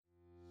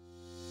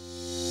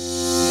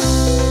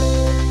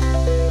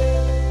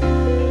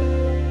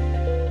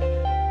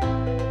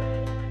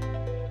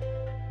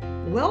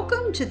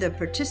to the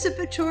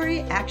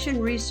Participatory Action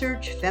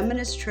Research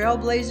Feminist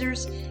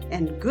Trailblazers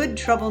and Good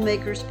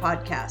Troublemakers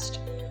podcast.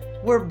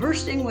 We're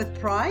bursting with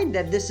pride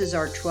that this is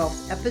our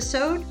 12th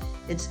episode.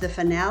 It's the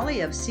finale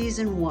of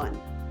Season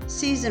 1.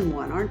 Season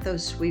 1, aren't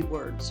those sweet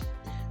words?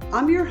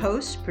 I'm your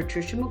host,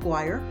 Patricia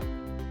McGuire.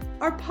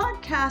 Our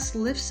podcast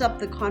lifts up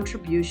the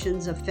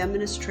contributions of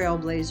feminist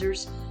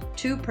trailblazers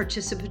to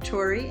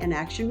participatory and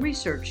action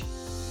research.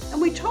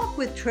 And we talk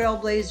with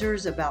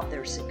trailblazers about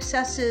their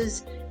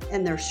successes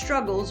and their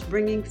struggles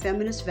bringing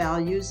feminist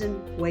values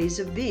and ways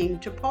of being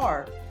to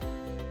par.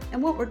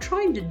 And what we're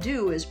trying to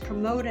do is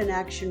promote an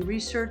action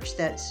research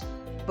that's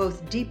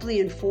both deeply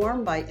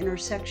informed by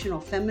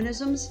intersectional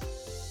feminisms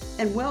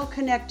and well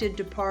connected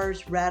to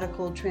par's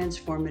radical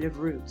transformative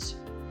roots.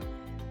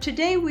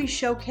 Today we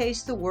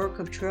showcase the work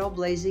of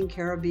trailblazing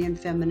Caribbean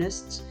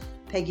feminists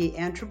Peggy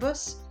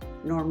Antrobus,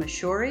 Norma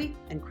Shorey,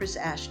 and Chris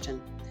Ashton.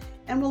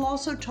 And we'll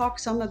also talk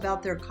some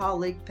about their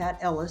colleague Pat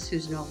Ellis,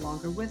 who's no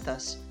longer with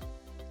us.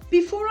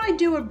 Before I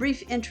do a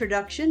brief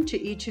introduction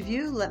to each of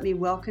you, let me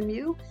welcome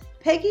you.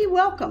 Peggy,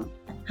 welcome.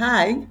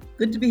 Hi,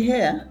 good to be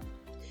here.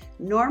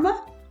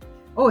 Norma?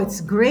 Oh,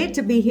 it's great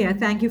to be here.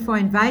 Thank you for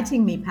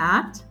inviting me,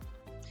 Pat.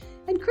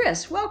 And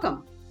Chris,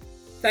 welcome.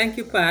 Thank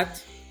you,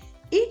 Pat.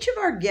 Each of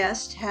our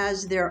guests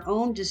has their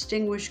own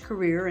distinguished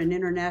career in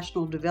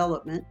international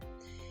development.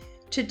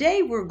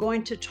 Today, we're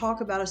going to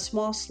talk about a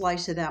small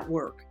slice of that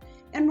work,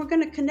 and we're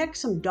going to connect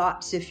some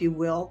dots, if you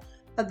will,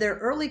 of their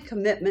early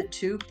commitment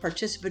to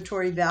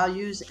participatory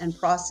values and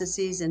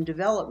processes and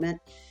development,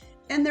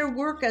 and their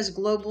work as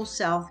Global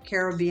South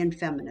Caribbean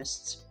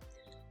feminists.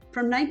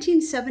 From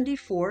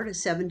 1974 to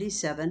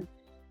 77,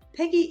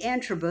 Peggy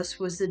Antrobus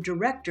was the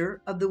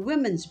director of the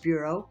Women's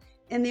Bureau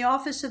in the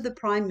Office of the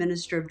Prime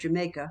Minister of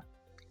Jamaica,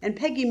 and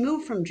Peggy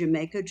moved from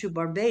Jamaica to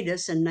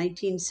Barbados in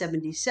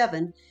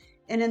 1977,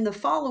 and in the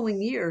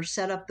following year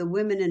set up the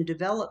Women in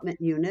Development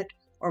Unit,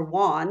 or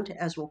WAND,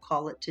 as we'll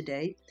call it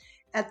today,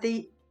 at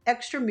the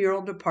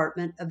Extramural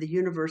Department of the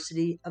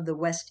University of the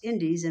West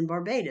Indies in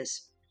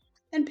Barbados.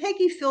 And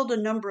Peggy filled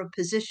a number of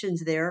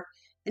positions there,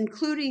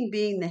 including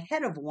being the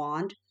head of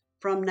WAND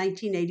from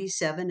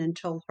 1987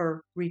 until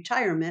her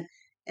retirement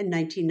in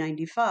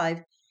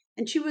 1995.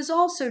 And she was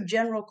also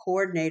general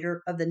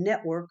coordinator of the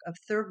network of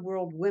Third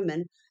World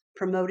Women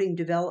Promoting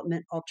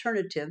Development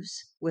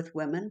Alternatives with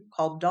Women,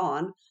 called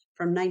DAWN,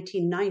 from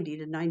 1990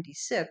 to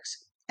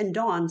 96, and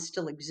DAWN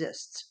still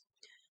exists.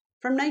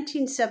 From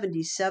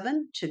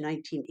 1977 to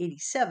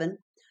 1987,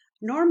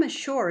 Norma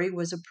Shorey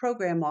was a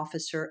program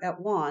officer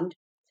at WAND.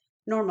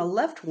 Norma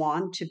left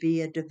WAND to be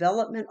a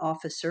development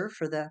officer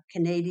for the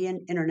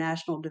Canadian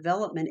International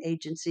Development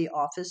Agency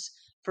Office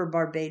for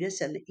Barbados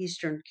and the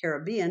Eastern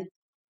Caribbean,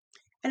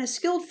 and a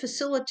skilled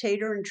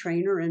facilitator and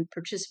trainer in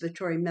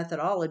participatory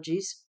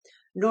methodologies.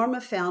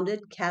 Norma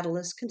founded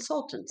Catalyst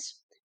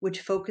Consultants,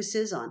 which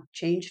focuses on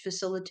change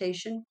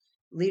facilitation,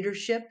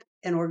 leadership,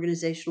 and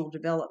organizational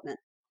development.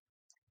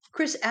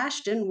 Chris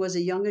Ashton was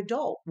a young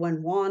adult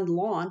when WAND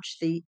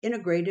launched the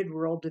Integrated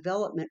Rural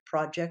Development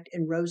Project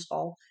in Rose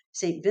Hall,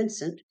 St.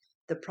 Vincent,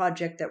 the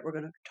project that we're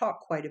going to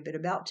talk quite a bit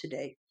about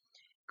today.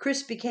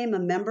 Chris became a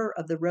member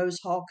of the Rose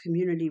Hall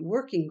Community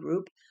Working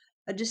Group,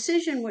 a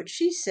decision which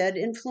she said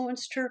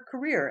influenced her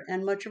career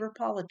and much of her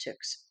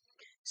politics.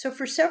 So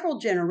for several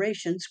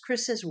generations,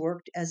 Chris has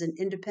worked as an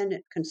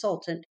independent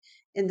consultant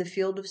in the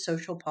field of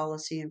social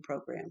policy and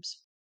programs.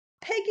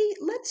 Peggy,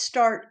 let's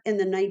start in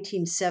the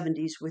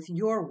 1970s with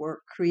your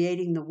work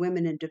creating the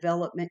Women in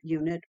Development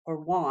Unit,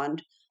 or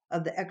WAND,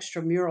 of the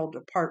Extramural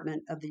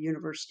Department of the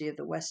University of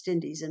the West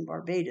Indies in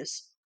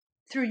Barbados.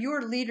 Through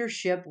your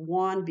leadership,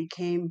 WAND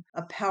became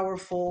a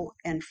powerful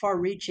and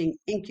far-reaching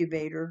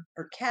incubator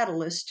or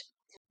catalyst,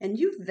 and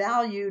you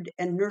valued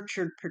and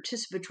nurtured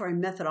participatory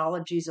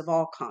methodologies of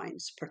all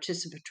kinds: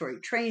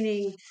 participatory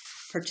training,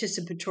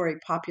 participatory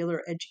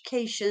popular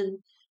education,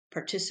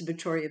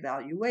 participatory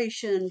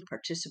evaluation,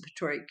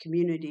 participatory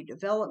community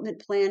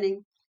development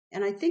planning,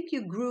 and I think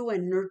you grew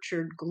and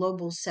nurtured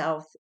Global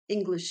South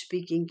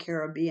English-speaking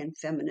Caribbean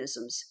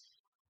feminisms.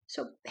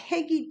 So,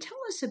 Peggy, tell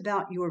us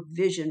about your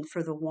vision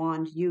for the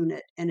WAND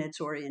unit and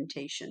its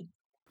orientation.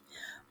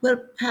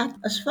 Well, Pat,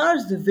 as far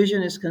as the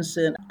vision is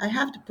concerned, I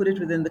have to put it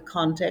within the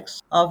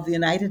context of the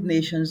United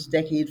Nations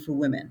Decade for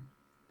Women.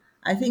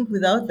 I think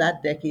without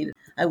that decade,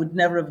 I would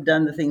never have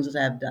done the things that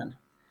I've done.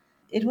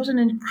 It was an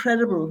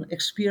incredible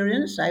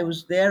experience. I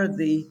was there at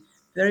the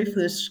very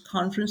first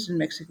conference in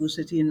Mexico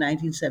City in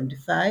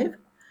 1975,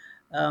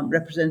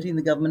 representing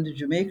the government of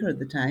Jamaica at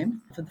the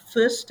time. For the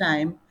first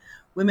time,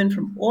 women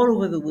from all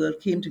over the world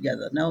came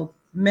together. Now,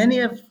 many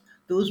of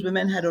those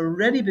women had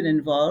already been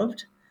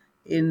involved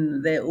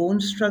in their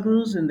own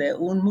struggles, in their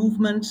own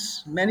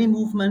movements, many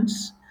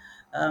movements.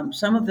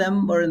 Some of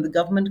them were in the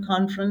government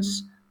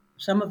conference,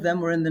 some of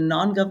them were in the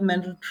non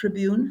governmental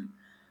tribune.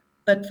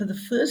 But for the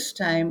first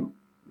time,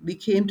 we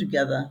came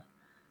together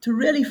to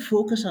really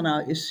focus on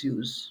our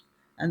issues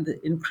and the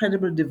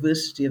incredible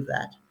diversity of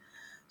that.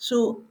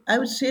 So I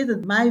would say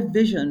that my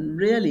vision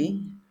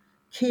really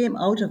came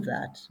out of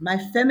that. My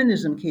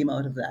feminism came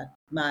out of that.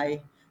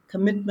 My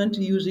commitment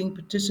to using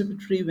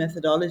participatory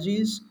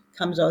methodologies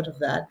comes out of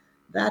that.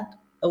 That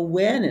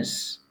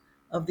awareness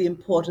of the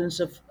importance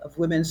of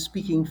women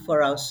speaking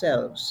for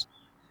ourselves.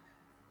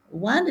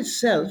 WAND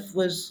itself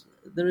was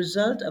the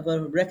result of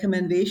a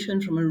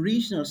recommendation from a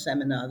regional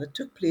seminar that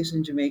took place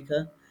in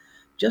Jamaica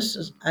just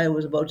as I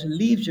was about to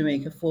leave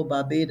Jamaica for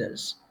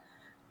Barbados.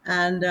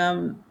 And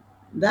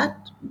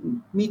that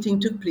meeting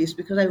took place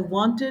because I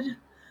wanted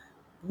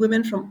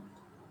women from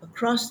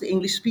across the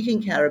English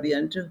speaking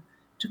Caribbean to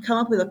come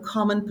up with a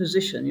common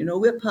position. You know,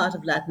 we're part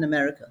of Latin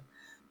America.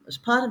 As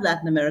part of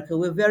Latin America,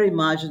 we're very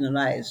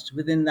marginalized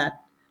within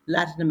that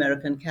Latin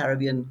American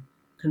Caribbean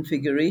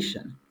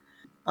configuration.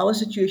 Our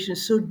situation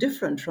is so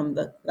different from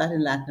that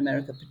in Latin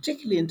America,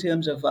 particularly in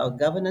terms of our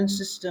governance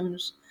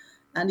systems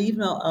and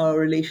even our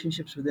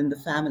relationships within the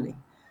family,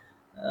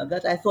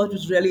 that I thought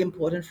was really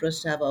important for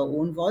us to have our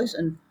own voice.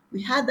 And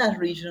we had that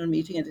regional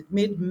meeting, and it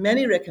made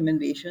many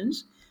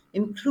recommendations,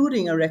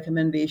 including a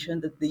recommendation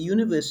that the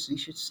university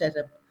should set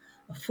up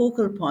a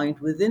focal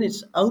point within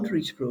its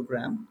outreach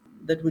program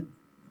that would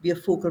be a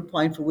focal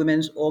point for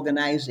women's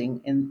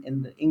organizing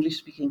in the English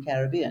speaking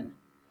Caribbean.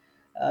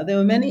 There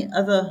were many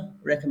other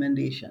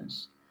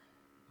recommendations,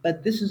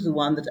 but this is the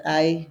one that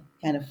I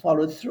kind of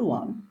followed through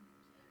on.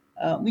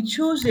 We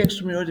chose the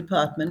extramural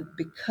department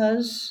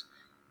because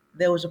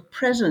there was a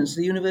presence,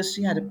 the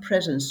university had a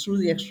presence through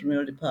the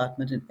extramural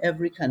department in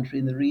every country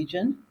in the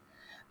region,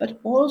 but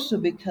also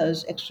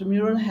because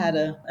extramural had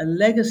a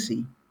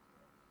legacy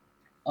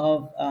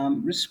of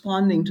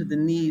responding to the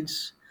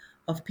needs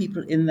of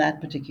people in that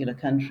particular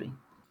country.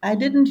 I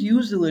didn't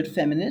use the word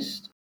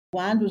feminist.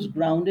 WAND was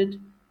grounded,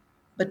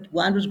 but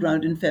WAND was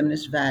grounded in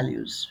feminist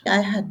values.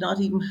 I had not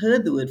even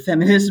heard the word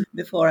feminist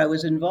before I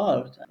was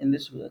involved in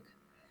this work.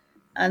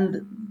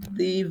 And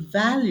the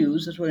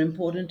values that were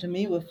important to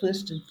me were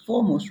first and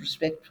foremost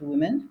respect for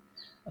women,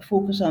 a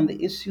focus on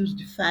the issues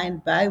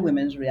defined by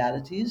women's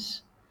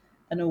realities,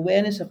 an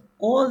awareness of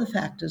all the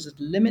factors that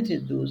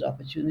limited those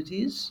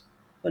opportunities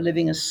for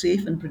living a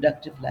safe and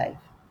productive life,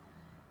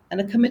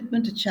 and a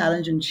commitment to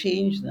challenge and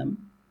change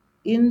them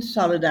in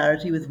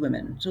solidarity with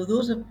women. So,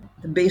 those are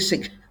the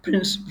basic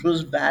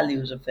principles,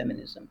 values of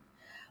feminism.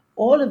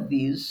 All of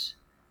these,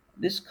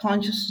 this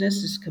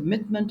consciousness, this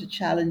commitment to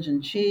challenge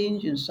and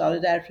change in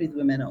solidarity with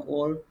women, are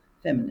all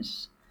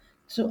feminists.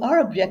 So our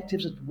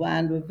objectives at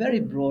WAND were very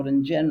broad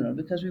and general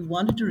because we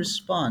wanted to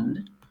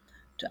respond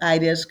to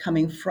ideas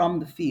coming from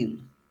the field.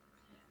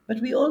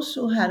 But we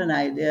also had an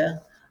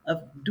idea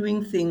of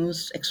doing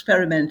things,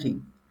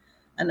 experimenting,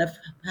 and of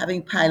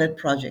having pilot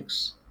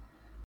projects.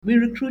 We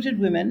recruited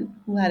women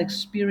who had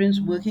experience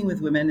working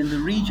with women in the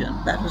region.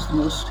 That was the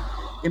most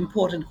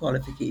important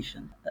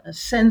qualification, a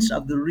sense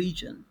of the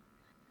region.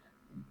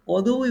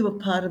 Although we were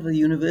part of a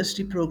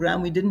university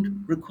program, we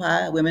didn't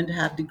require women to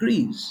have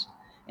degrees.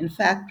 In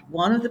fact,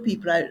 one of the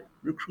people I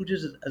recruited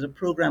as a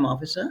program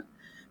officer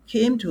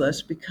came to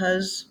us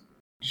because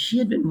she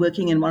had been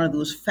working in one of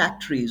those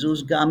factories,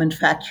 those garment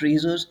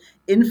factories, those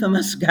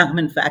infamous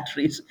garment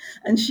factories,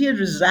 and she had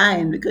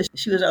resigned because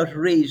she was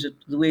outraged at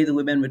the way the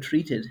women were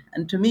treated.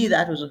 And to me,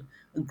 that was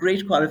a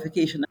great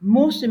qualification.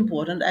 Most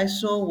important, I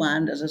saw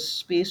WAND as a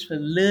space for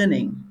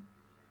learning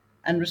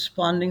and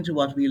responding to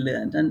what we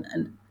learned.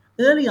 And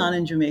early on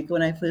in Jamaica,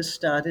 when I first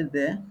started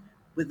there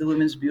with the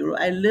Women's Bureau,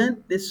 I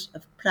learned this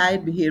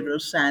applied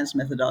behavioral science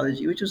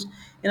methodology, which was,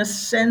 in a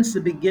sense,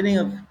 the beginning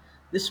of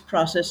this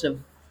process of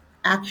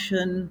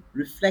action,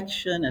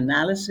 reflection,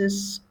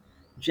 analysis,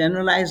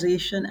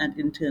 generalization, and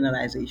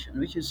internalization,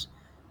 which is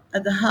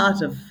at the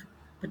heart of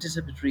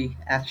participatory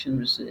action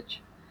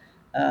research.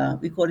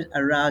 We call it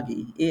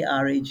ARAGI,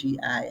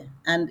 ARAGI,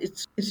 and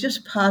it's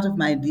just part of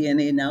my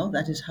DNA now.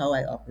 That is how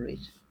I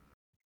operate.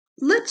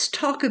 Let's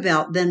talk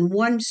about then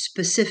one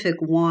specific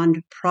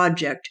WAND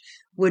project,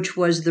 which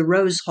was the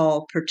Rose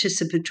Hall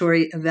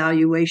Participatory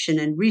Evaluation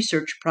and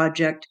Research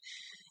Project.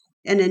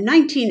 And in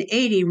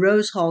 1980,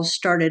 Rose Hall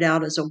started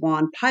out as a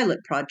WAND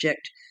pilot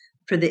project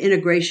for the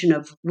integration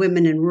of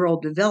women in rural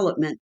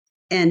development.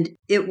 And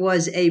it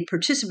was a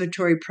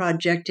participatory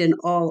project in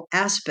all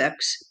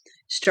aspects,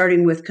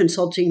 starting with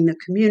consulting the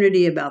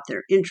community about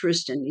their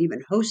interest and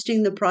even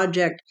hosting the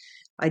project,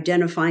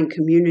 identifying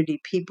community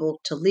people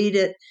to lead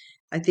it.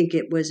 I think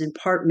it was in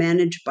part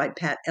managed by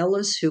Pat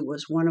Ellis, who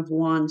was one of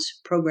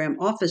WAND's program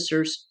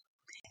officers.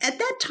 At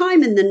that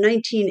time in the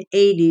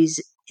 1980s,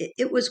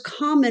 it was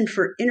common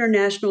for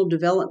international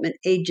development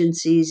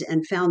agencies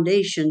and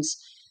foundations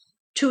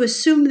to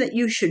assume that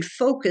you should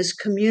focus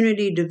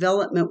community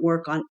development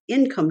work on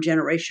income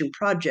generation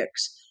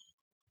projects.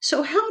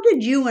 So, how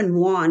did you and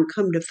Juan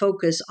come to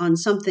focus on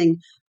something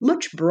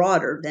much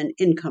broader than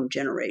income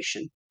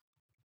generation?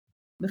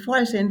 Before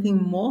I say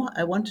anything more,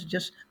 I want to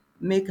just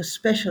make a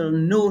special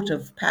note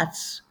of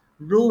Pat's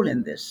role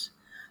in this.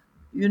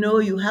 You know,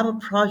 you have a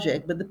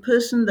project, but the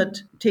person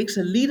that takes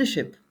a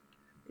leadership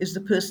is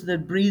the person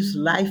that breathes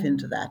life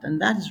into that, and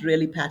that is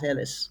really Pat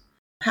Ellis.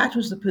 Pat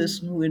was the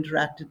person who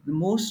interacted the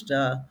most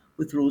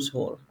with Rose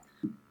Hall.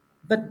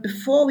 But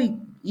before we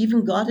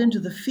even got into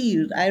the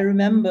field, I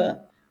remember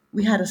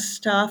we had a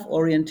staff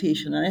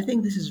orientation, and I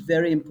think this is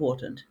very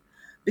important.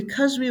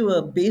 Because we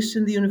were based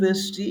in the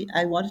university,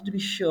 I wanted to be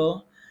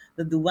sure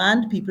that the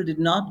WAND people did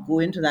not go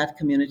into that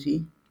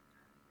community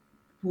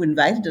who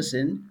invited us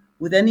in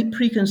with any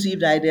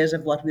preconceived ideas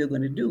of what we were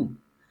going to do.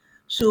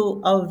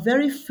 So, our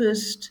very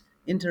first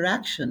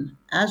interaction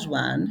as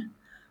WAND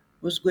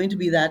was going to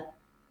be that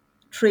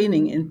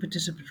training in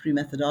participatory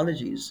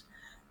methodologies.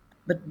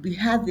 But we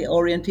had the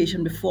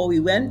orientation before we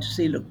went to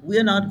say, look,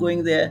 we're not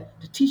going there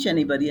to teach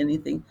anybody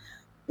anything.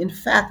 In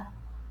fact,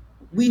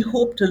 we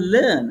hope to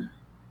learn.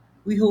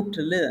 We hope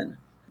to learn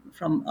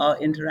from our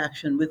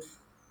interaction with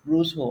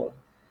Rose Hall.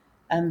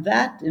 And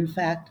that, in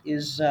fact,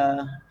 is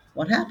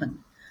what happened.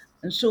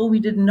 And so we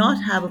did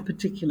not have a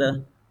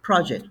particular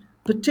project.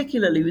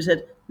 Particularly, we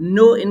said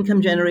no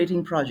income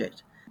generating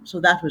project. So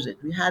that was it.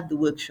 We had the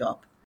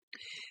workshop.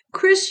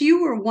 Chris,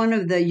 you were one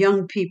of the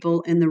young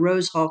people in the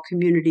Rose Hall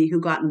community who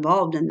got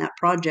involved in that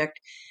project.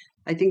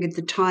 I think at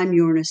the time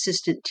you were an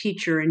assistant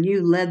teacher and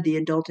you led the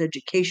adult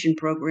education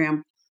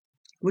program,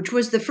 which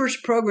was the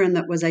first program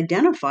that was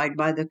identified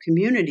by the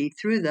community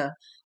through the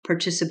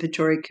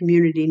participatory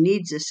community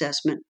needs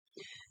assessment.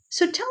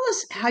 So tell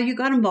us how you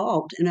got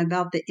involved and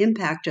about the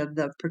impact of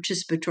the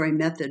participatory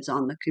methods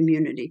on the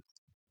community.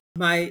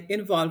 My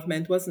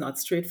involvement was not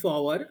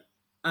straightforward.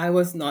 I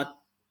was not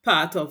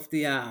part of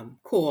the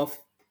core of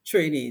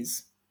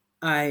trainees.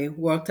 I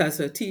worked as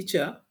a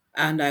teacher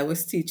and I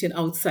was teaching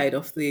outside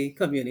of the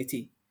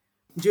community.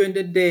 During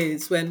the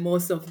days when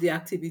most of the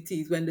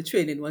activities, when the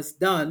training was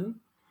done,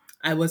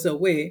 I was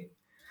away.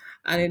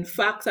 And in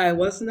fact, I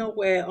wasn't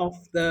aware of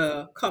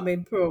the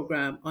coming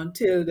program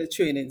until the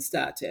training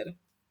started.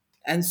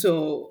 And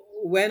so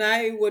when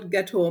I would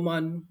get home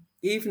on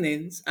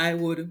evenings, I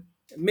would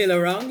mill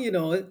around,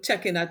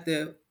 checking at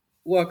the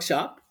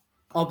workshop,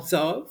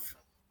 observe.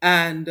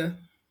 And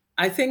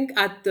I think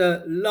at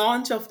the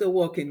launch of the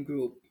working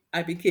group,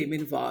 I became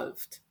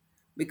involved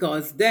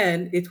because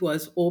then it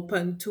was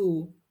open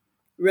to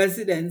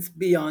residents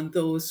beyond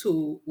those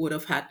who would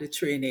have had the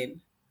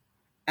training.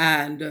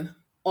 And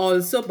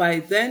also by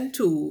then,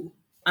 too,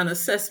 an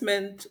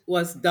assessment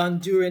was done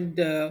during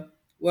the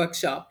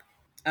workshop,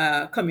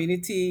 a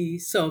community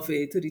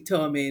survey to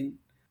determine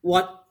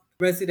what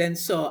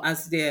residents saw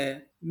as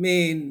their the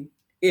main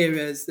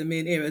areas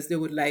they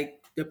would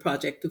like the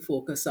project to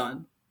focus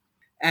on.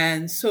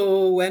 And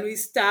so when we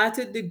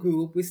started the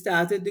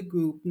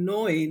group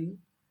knowing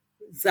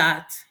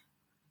that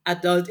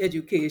adult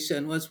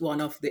education was one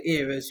of the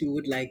areas we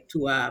would like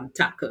to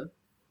tackle.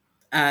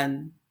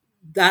 And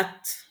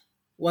that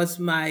was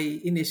my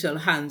initial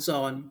hands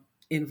on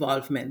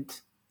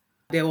involvement.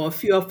 There were a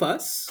few of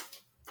us.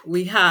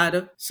 We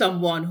had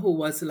someone who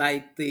was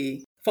like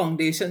the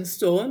foundation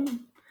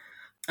stone,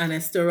 and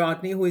Esther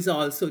Rodney, who is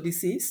also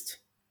deceased.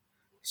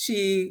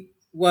 She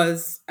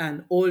was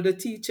an older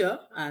teacher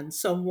and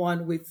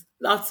someone with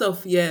lots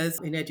of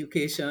years in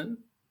education.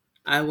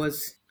 I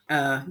was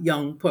a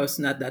young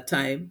person at that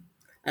time.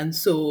 And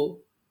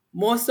so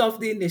most of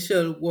the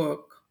initial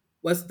work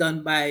was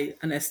done by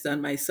Anesta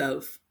and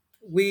myself.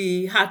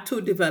 We had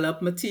to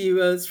develop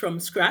materials from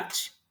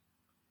scratch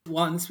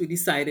once we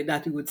decided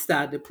that we would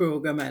start the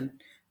program, and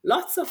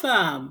lots of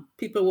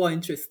people were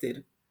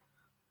interested.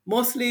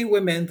 Mostly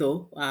women,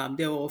 though.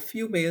 There were a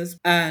few males,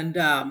 and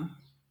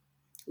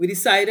we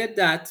decided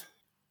that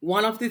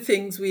one of the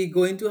things we're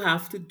going to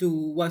have to do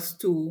was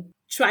to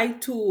try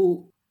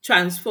to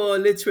transfer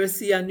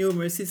literacy and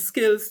numeracy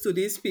skills to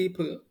these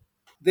people.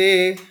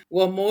 They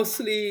were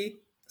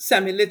mostly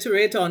semi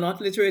literate or not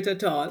literate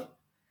at all,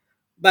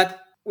 but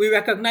we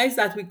recognized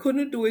that we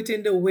couldn't do it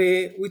in the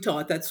way we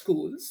taught at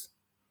schools.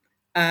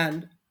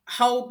 And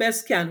how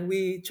best can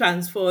we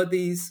transfer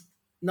these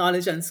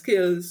knowledge and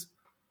skills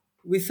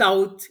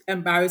without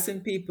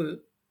embarrassing people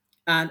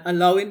and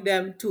allowing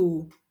them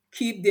to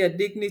keep their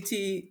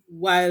dignity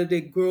while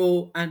they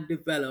grow and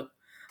develop.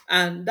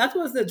 And that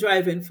was the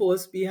driving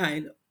force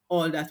behind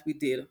all that we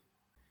did.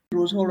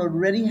 Rose Hall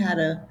already had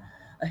a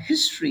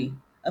history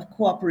of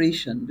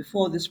cooperation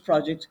before this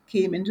project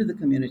came into the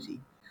community.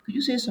 Could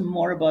you say some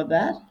more about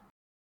that?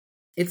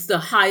 It's the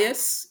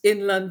highest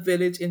inland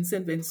village in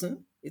St. Vincent.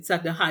 It's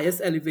at the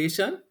highest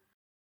elevation.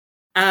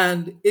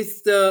 And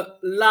it's the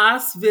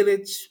last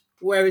village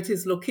where it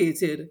is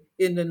located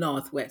in the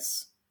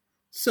Northwest.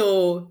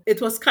 So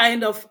it was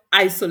kind of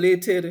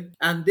isolated.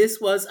 And this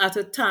was at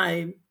a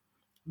time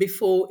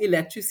before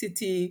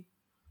electricity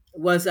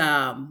was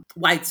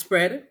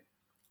widespread,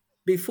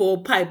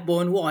 before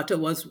pipe-borne water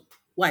was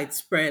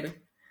widespread,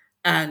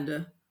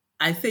 and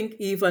I think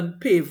even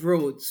paved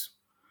roads.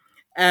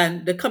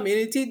 And the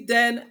community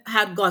then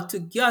had got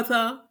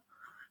together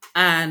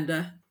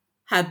and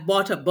had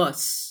bought a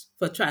bus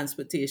for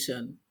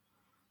transportation.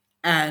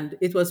 And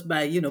it was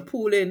by,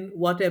 pooling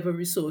whatever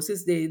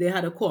resources they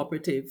had a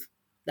cooperative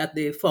that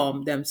they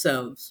formed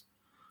themselves.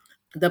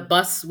 The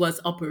bus was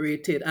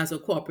operated as a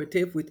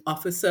cooperative with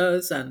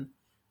officers and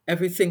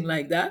everything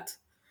like that.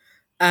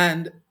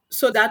 And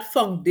so that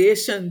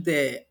foundation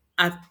there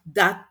at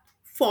that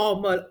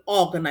formal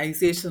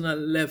organizational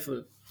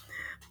level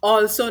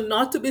Also,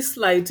 not to be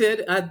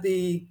slighted, at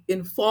the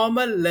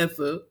informal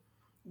level,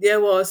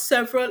 there were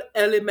several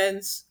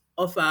elements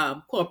of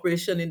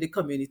cooperation in the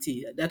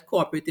community, that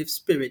cooperative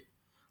spirit.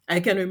 I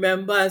can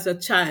remember as a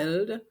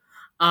child,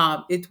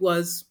 it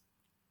was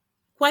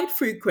quite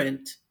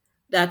frequent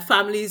that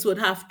families would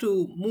have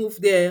to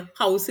move their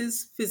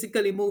houses,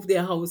 physically move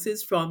their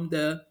houses from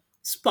the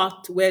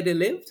spot where they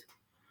lived.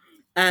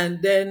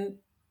 And then,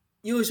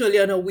 usually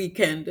on a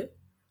weekend,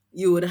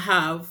 you would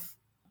have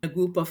a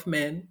group of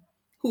men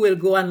who will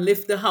go and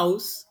lift the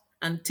house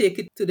and take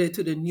it to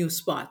the new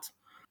spot.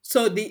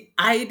 So the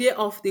idea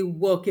of the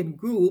working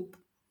group,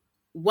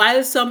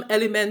 while some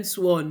elements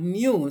were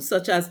new,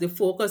 such as the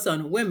focus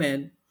on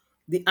women,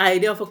 the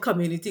idea of a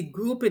community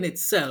group in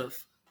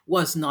itself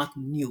was not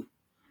new.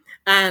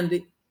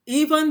 And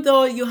even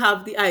though you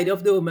have the idea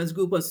of the women's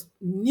group was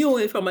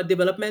new from a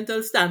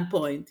developmental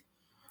standpoint,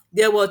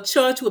 there were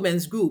church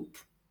women's group.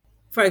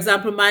 For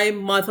example, my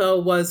mother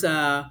was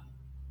a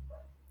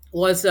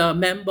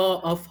member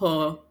of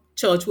her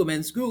church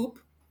women's group,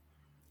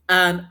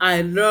 and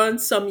I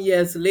learned some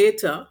years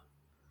later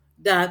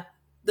that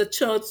the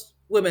church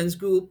women's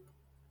group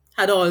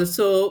had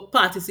also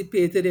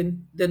participated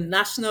in the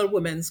National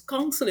Women's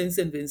Council in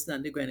St. Vincent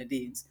and the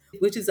Grenadines,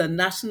 which is a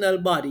national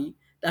body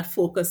that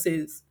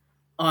focuses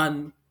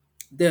on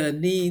the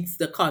needs,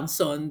 the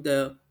concern,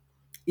 the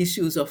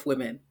issues of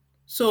women.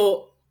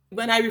 So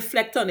when I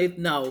reflect on it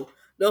now,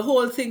 the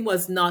whole thing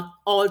was not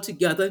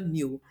altogether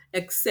new,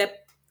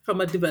 except from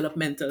a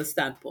developmental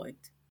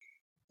standpoint.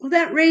 Well,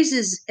 that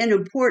raises an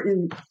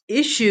important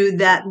issue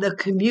that the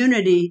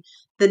community,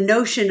 the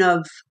notion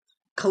of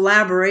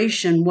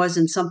collaboration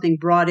wasn't something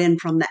brought in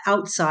from the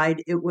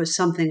outside. It was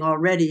something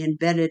already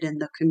embedded in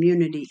the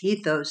community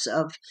ethos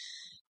of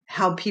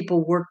how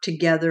people work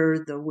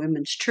together, the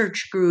women's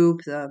church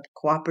group, the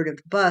cooperative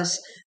bus,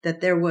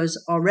 that there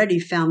was already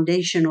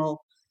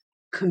foundational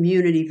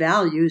community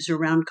values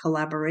around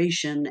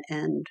collaboration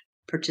and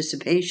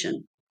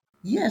participation.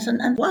 Yes,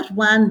 and what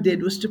WAN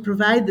did was to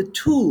provide the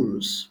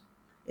tools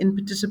in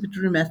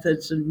participatory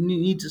methods of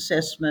needs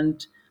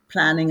assessment,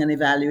 planning, and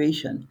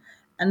evaluation.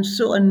 And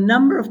so a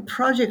number of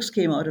projects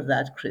came out of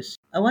that, Chris.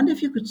 I wonder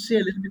if you could say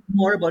a little bit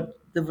more about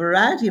the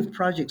variety of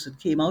projects that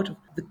came out of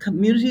the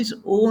community's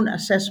own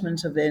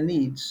assessments of their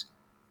needs.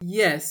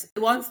 Yes,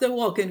 once the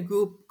working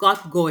group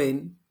got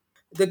going,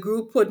 the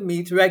group would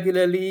meet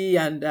regularly,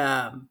 and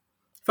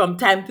from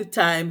time to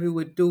time, we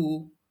would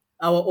do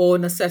our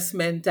own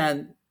assessment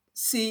and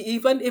see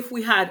even if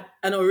we had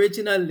an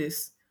original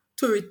list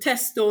to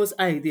retest those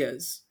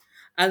ideas.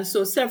 And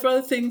so,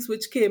 several things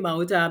which came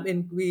out.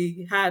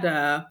 We had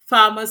a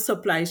farmer's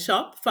supply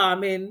shop.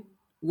 Farming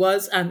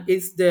was and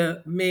is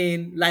the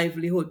main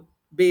livelihood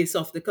base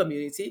of the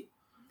community,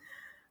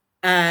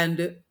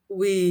 and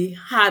we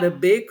had a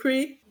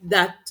bakery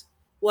that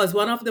was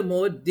one of the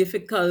more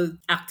difficult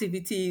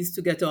activities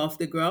to get off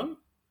the ground.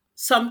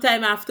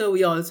 Sometime after,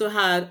 we also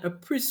had a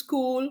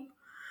preschool.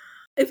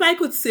 If I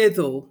could say,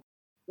 though,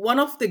 one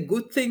of the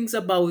good things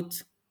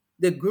about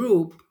the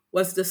group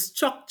was the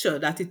structure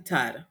that it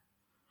had.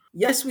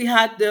 Yes, we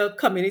had the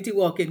community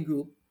working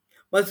group,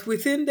 but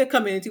within the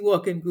community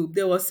working group,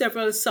 there were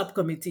several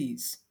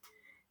subcommittees.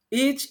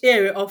 Each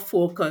area of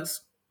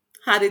focus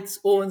had its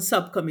own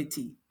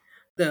subcommittee.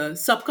 The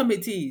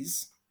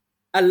subcommittees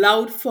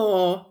allowed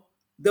for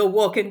the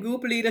working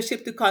group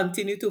leadership to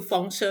continue to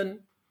function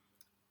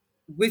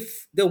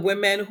with the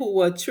women who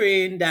were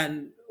trained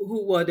and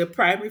who were the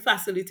primary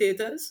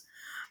facilitators.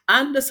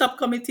 And the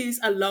subcommittees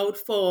allowed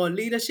for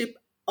leadership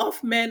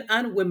of men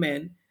and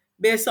women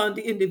based on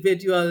the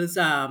individual's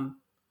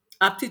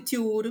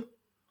aptitude,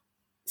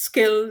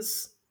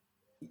 skills,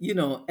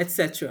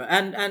 etc.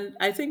 And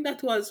I think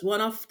that was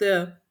one of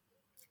the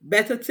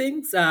better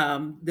things,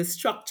 the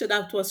structure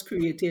that was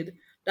created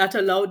that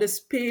allowed the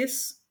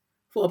space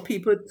for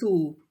people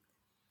to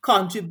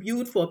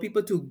contribute, for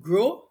people to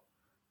grow,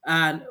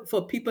 and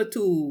for people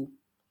to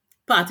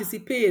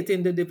participate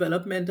in the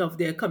development of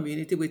their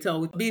community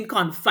without being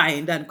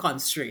confined and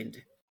constrained.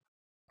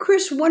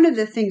 Chris, one of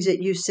the things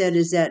that you said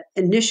is that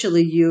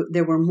initially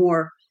there were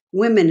more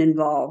women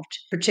involved,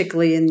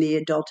 particularly in the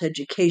adult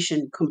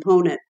education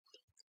component.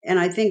 And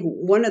I think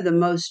one of the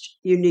most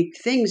unique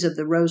things of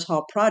the Rose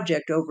Hall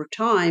Project over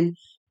time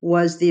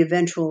was the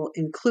eventual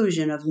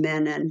inclusion of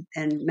men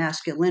and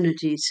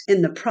masculinities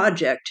in the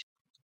project.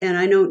 And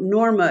I know,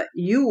 Norma,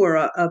 you were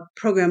a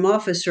program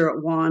officer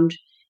at WAND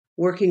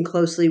working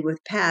closely with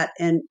Pat.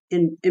 And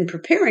in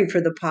preparing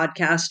for the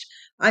podcast,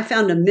 I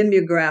found a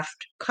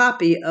mimeographed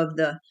copy of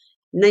the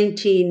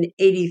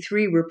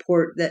 1983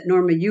 report that,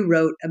 Norma, you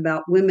wrote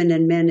about women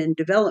and men in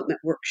development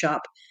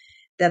workshop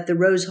that the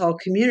Rose Hall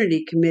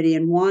Community Committee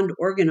and WAND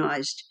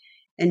organized.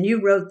 And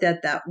you wrote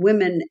that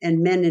Women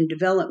and Men in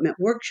Development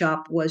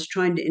workshop was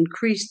trying to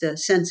increase the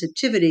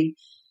sensitivity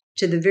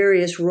to the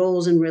various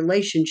roles and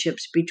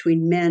relationships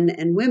between men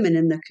and women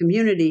in the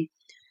community.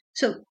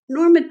 So,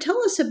 Norma,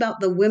 tell us about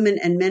the Women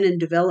and Men in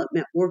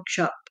Development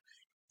workshop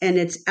and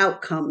its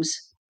outcomes,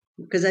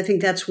 because I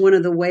think that's one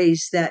of the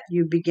ways that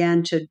you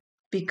began to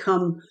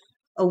become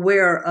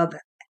aware of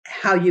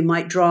how you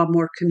might draw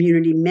more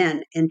community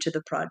men into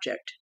the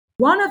project.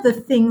 One of the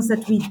things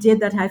that we did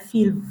that I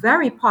feel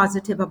very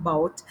positive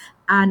about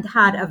and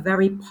had a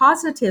very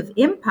positive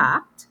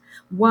impact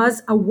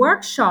was a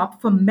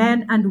workshop for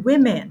men and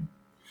women.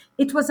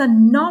 It was a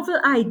novel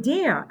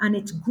idea and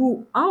it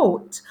grew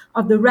out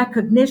of the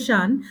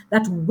recognition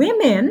that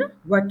women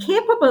were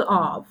capable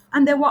of,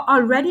 and they were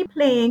already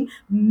playing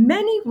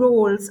many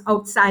roles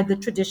outside the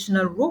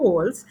traditional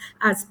roles,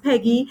 as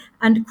Peggy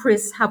and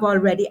Chris have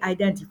already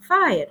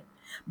identified.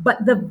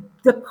 But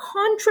the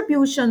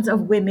contributions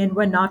of women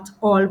were not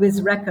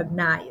always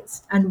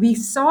recognized. And we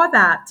saw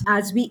that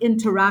as we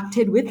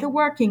interacted with the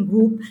working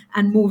group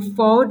and moved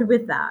forward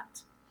with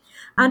that.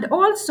 And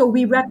also,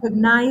 we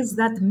recognized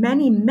that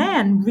many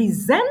men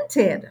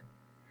resented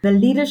the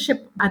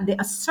leadership and the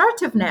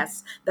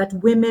assertiveness that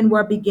women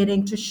were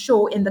beginning to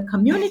show in the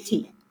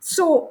community.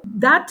 So,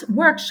 that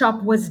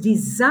workshop was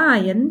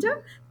designed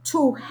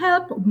to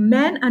help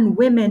men and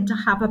women to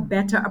have a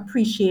better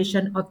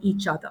appreciation of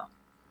each other.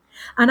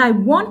 And I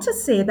want to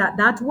say that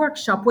that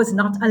workshop was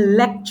not a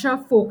lecture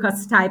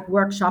focused type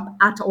workshop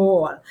at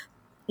all.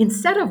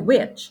 Instead of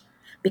which,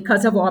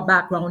 because of our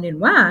background in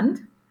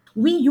WAND,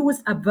 we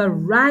use a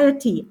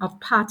variety of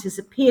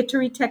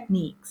participatory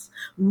techniques,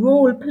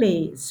 role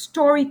plays,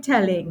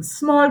 storytelling,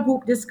 small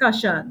group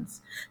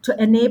discussions to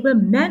enable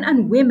men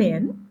and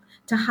women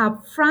to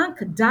have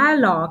frank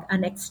dialogue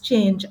and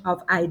exchange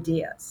of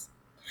ideas.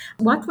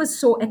 What was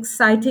so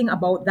exciting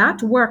about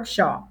that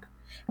workshop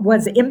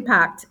was the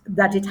impact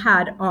that it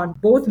had on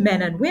both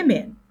men and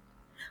women.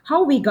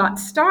 How we got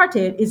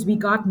started is we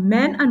got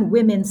men and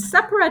women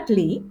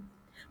separately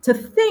to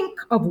think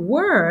of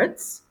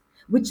words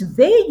which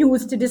they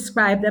use to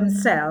describe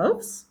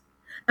themselves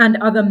and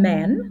other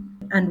men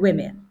and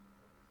women.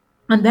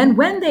 And then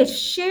when they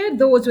shared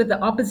those with the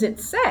opposite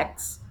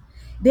sex,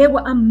 they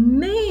were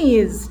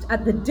amazed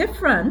at the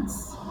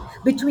difference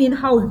between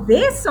how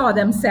they saw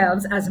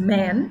themselves as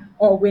men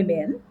or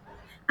women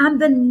and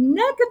the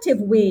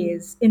negative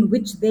ways in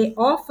which they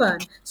often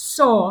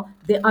saw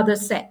the other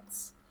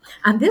sex.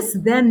 And this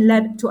then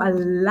led to a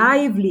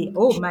lively,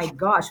 oh my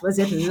gosh, was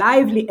it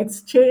lively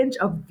exchange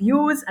of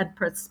views and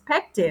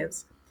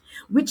perspectives,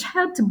 which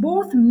helped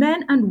both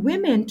men and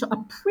women to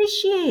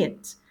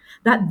appreciate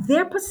that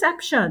their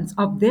perceptions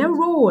of their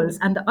roles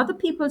and the other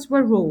people's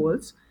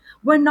roles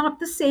were not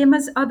the same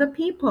as other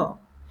people.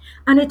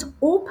 And it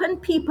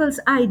opened people's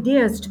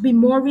ideas to be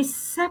more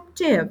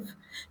receptive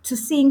to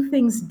seeing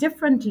things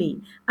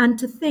differently and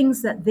to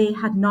things that they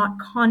had not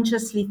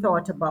consciously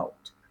thought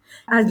about.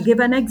 I'll give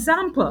an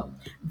example.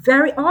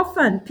 Very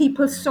often,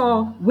 people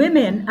saw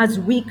women as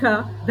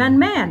weaker than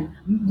men.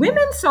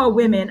 Women saw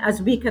women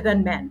as weaker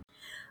than men.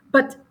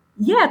 But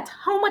yet,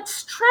 how much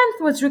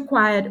strength was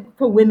required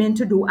for women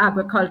to do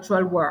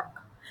agricultural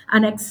work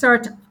and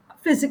exert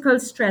physical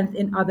strength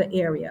in other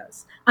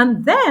areas?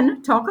 And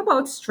then, talk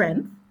about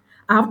strength.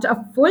 After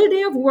a full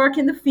day of work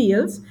in the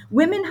fields,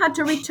 women had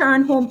to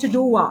return home to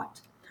do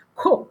what?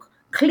 Cook,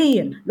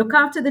 clean, look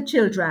after the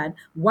children,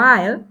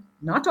 while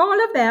not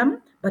all of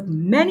them, but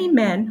many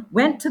men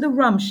went to the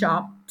rum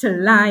shop to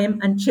lime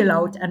and chill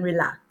out and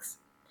relax.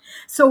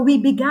 So we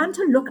began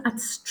to look at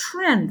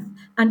strength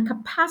and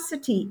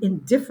capacity in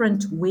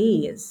different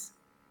ways.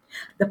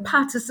 The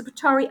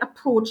participatory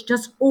approach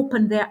just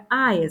opened their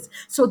eyes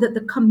so that the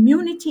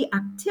community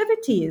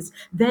activities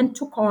then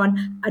took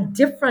on a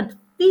different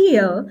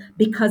feel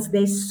because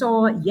they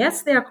saw,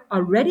 yes, there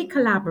already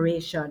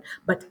collaboration,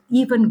 but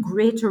even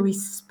greater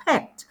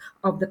respect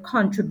of the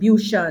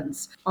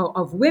contributions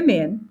of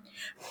women,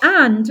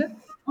 and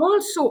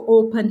also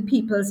open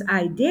people's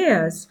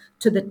ideas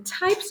to the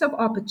types of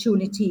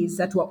opportunities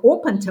that were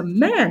open to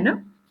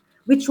men,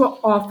 which were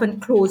often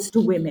closed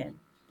to women.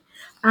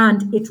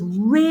 And it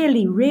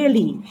really,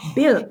 really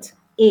built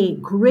a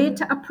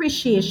greater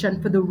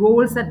appreciation for the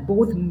roles that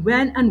both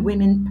men and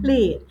women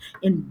played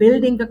in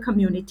building the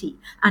community.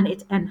 And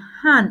it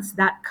enhanced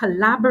that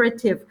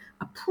collaborative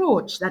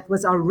approach that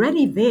was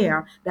already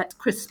there that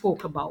Chris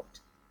spoke about.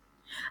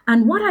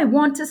 And what I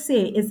want to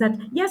say is that,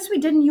 yes, we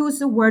didn't use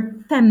the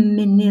word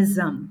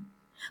feminism,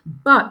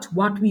 but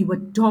what we were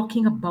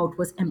talking about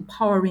was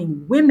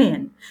empowering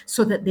women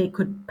so that they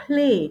could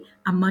play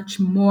a much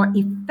more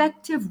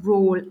effective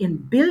role in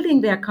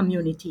building their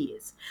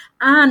communities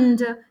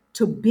and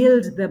to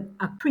build the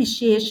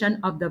appreciation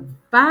of the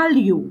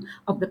value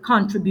of the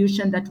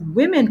contribution that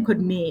women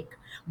could make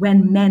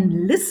when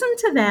men listened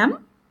to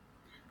them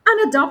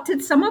and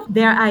adopted some of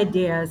their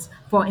ideas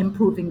for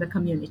improving the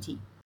community.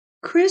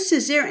 Chris,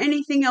 is there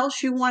anything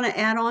else you want to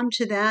add on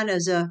to that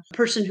as a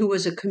person who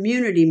was a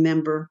community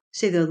member,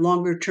 say the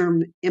longer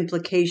term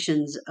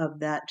implications of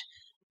that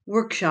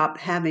workshop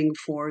having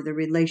for the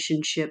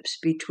relationships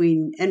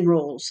between and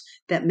roles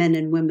that men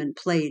and women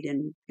played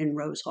in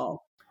Rose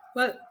Hall?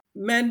 Well,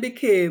 men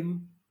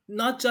became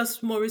not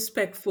just more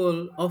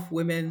respectful of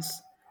women's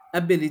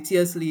ability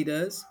as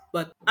leaders,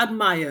 but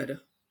admired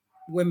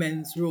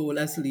women's role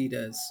as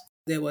leaders.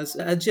 There was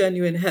a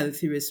genuine,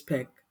 healthy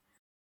respect.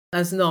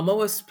 As Norma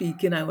was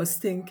speaking, I was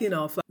thinking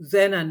of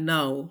then and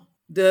now.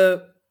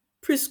 The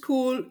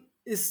Preschool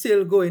is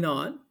still going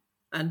on,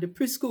 and the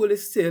preschool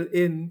is still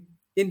in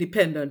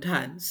independent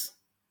hands.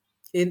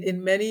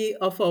 In many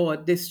of our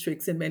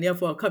districts, in many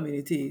of our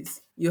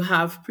communities, you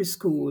have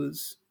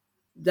preschools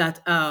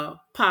that are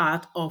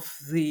part of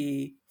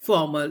the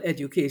formal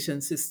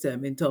education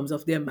system in terms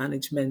of their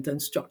management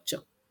and structure.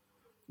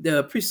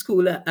 The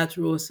preschool at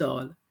Rose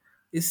Hall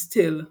is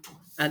still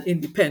an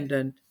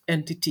independent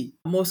entity.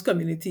 Most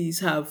communities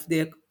have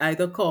their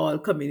either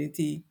called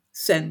community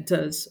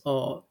centers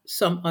or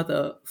some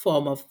other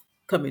form of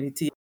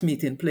community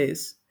meeting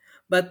place.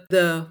 But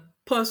the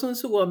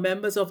persons who are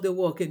members of the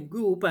working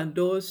group and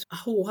those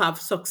who have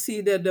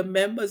succeeded the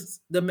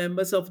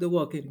members of the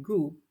working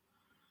group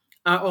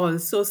are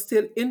also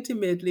still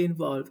intimately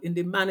involved in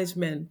the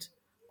management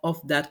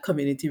of that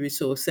community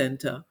resource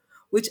center,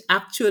 which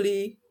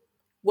actually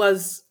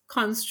was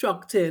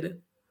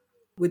constructed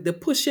with the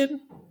pushing,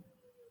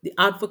 the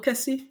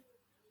advocacy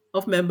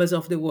of members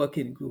of the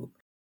working group.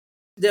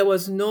 There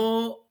was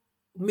no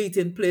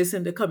meeting place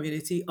in the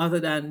community other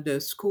than the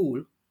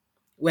school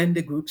when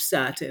the group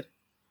started.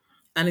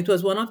 And it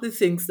was one of the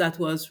things that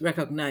was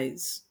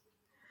recognized.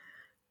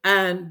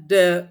 And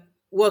the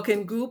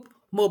working group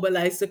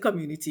mobilized the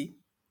community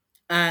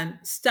and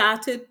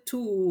started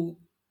to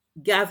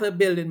gather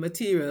building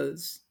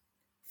materials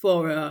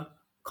for a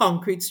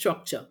concrete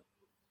structure.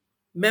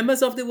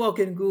 Members of the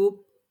working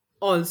group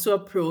also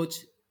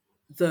approached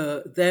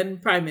the then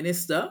Prime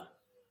Minister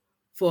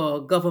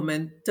for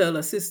governmental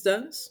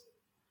assistance,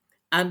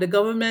 and the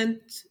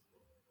government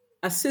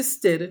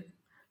assisted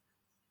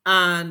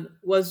and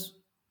was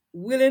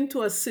willing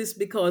to assist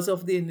because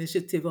of the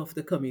initiative of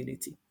the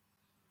community.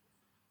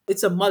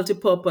 It's a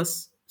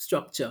multi-purpose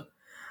structure,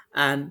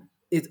 and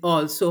it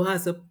also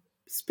has a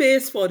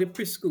space for the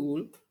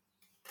preschool,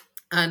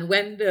 and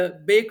when the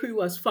bakery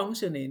was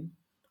functioning,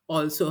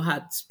 also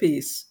had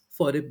space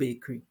for the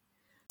bakery.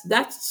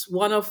 That's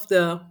one of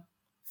the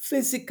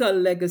physical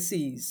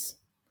legacies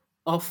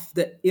of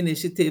the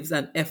initiatives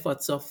and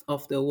efforts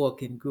of the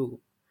working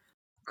group.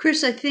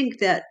 Chris, I think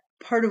that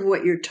part of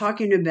what you're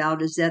talking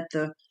about is that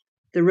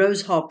the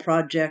Rose Hall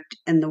Project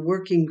and the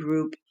working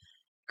group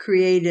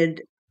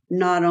created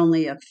not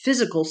only a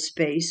physical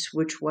space,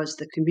 which was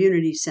the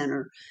community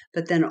center,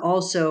 but then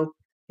also,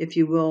 if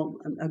you will,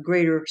 a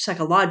greater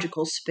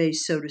psychological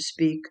space, so to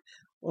speak,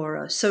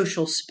 or a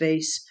social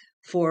space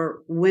for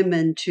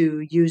women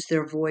to use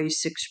their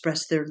voice,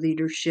 express their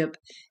leadership,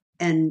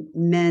 and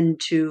men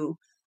to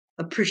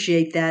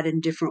appreciate that in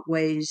different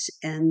ways,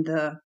 and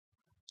the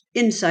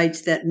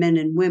insights that men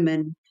and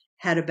women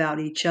had about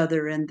each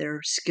other and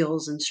their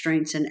skills and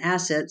strengths and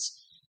assets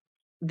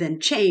then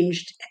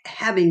changed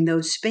having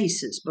those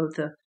spaces, both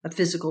a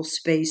physical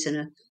space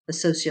and a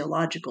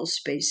sociological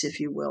space, if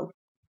you will.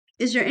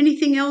 Is there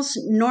anything else,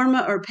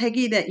 Norma or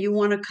Peggy, that you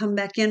want to come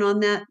back in on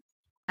that?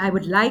 I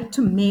would like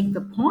to make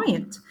the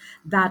point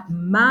that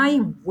my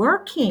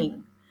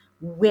working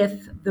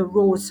with the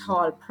Rose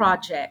Hall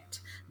Project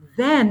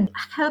then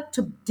helped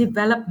to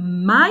develop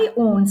my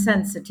own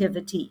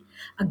sensitivity,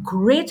 a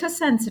greater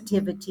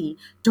sensitivity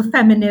to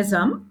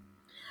feminism,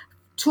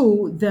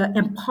 to the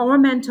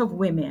empowerment of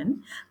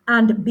women.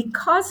 And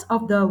because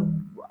of the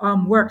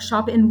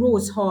workshop in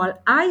Rose Hall,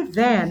 I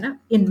then,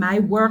 in my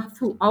work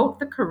throughout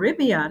the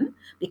Caribbean,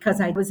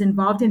 because I was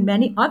involved in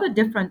many other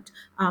different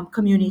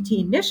community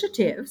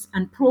initiatives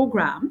and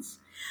programs,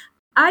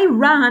 I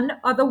ran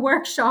other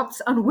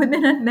workshops on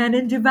women and men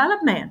in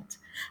development.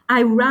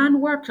 I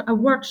ran a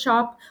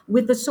workshop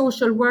with the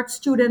social work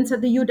students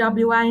at the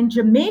UWI in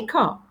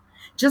Jamaica,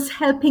 just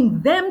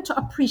helping them to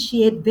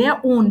appreciate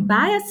their own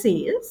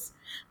biases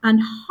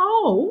and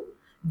how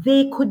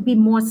they could be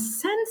more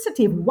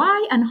sensitive,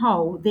 why and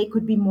how they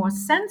could be more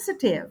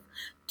sensitive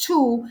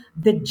to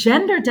the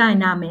gender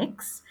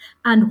dynamics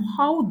and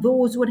how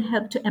those would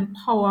help to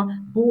empower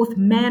both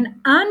men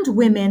and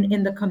women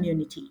in the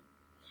community.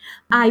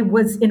 I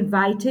was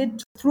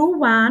invited through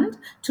WAND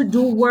to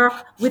do work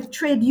with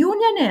trade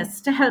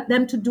unionists to help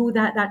them to do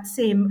that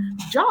same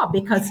job,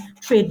 because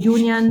trade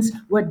unions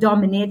were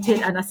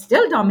dominated and are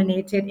still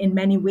dominated in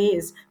many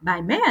ways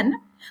by men.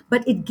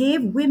 But it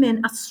gave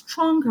women a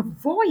stronger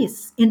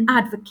voice in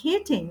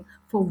advocating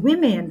for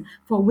women,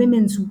 for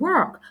women's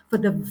work, for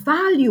the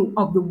value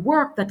of the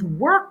work that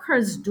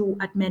workers do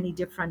at many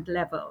different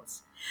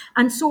levels.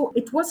 And so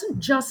it wasn't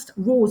just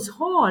Rose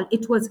Hall,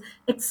 it was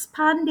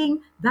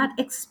expanding that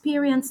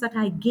experience that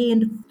I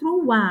gained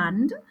through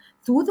WAND,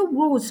 through the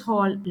Rose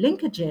Hall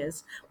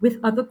linkages with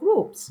other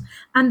groups.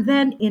 And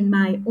then in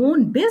my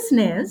own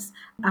business,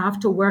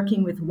 after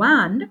working with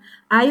WAND,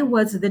 I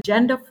was the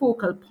gender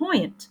focal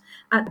point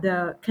at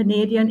the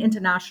Canadian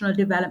International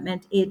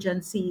Development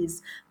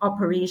Agency's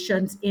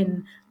operations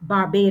in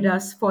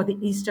Barbados for the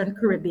Eastern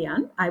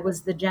Caribbean. I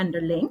was the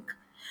gender link.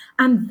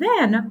 And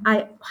then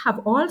I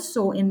have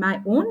also, in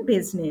my own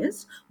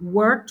business,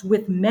 worked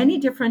with many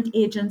different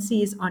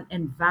agencies on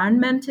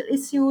environmental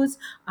issues,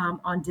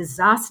 on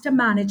disaster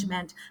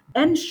management,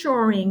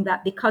 ensuring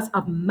that because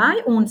of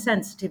my own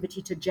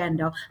sensitivity to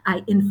gender,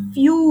 I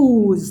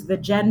infuse the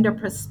gender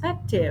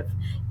perspective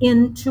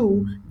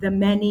into the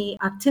many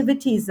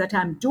activities that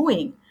I'm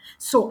doing.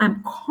 So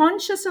I'm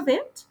conscious of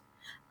it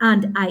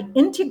and I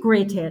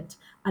integrate it,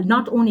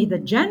 not only the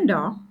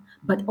gender,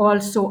 but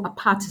also a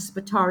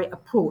participatory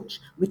approach,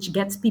 which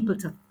gets people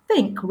to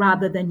think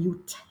rather than you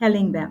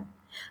telling them.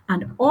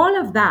 And all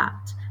of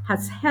that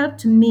has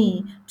helped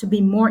me to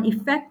be more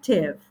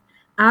effective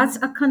as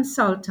a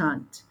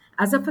consultant,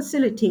 as a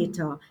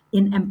facilitator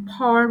in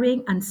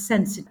empowering and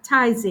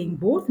sensitizing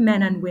both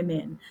men and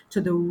women to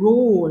the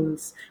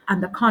roles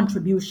and the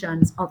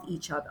contributions of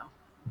each other.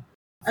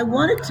 I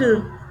wanted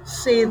to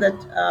say that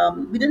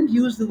we didn't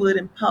use the word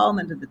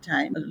empowerment at the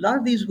time. A lot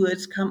of these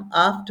words come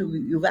after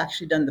you've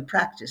actually done the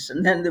practice,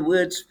 and then the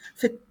words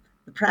fit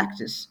the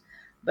practice.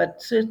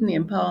 But certainly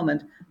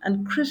empowerment.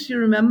 And Chris, you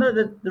remember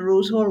that the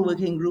Rose Hall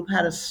Working Group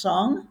had a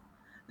song,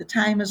 The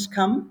Time Has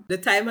Come? The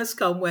time has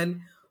come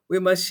when we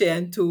must share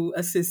and to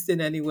assist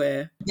in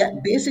anywhere. Yeah,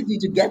 basically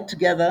to get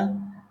together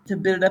to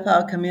build up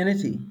our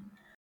community.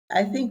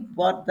 I think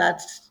what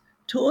that's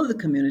told the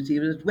community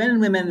was that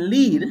when women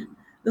lead,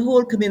 the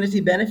whole community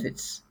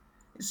benefits.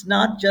 It's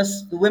not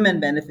just the women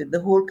benefit,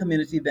 the whole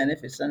community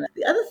benefits. And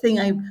the other thing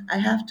I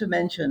have to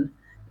mention,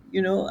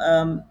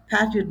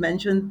 Pat, you'd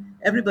mentioned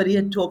everybody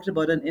had talked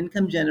about an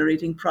income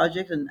generating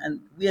project, and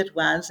we at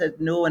WAN said,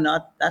 no, we're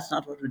not, that's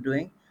not what we're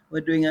doing.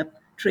 We're doing a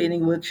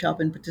training workshop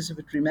in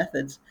participatory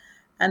methods.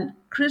 And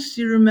Chris,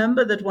 you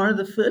remember that one of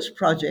the first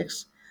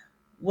projects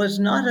was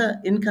not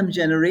an income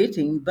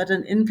generating, but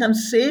an income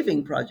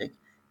saving project.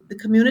 The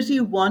community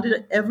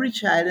wanted every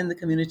child in the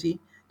community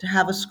to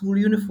have a school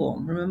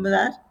uniform. Remember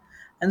that?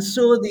 And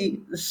so the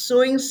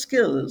sewing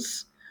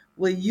skills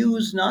were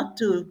used not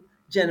to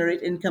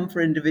generate income for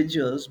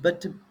individuals,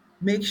 but to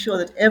make sure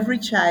that every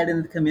child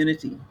in the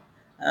community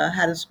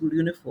had a school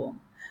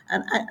uniform.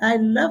 And I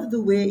love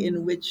the way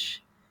in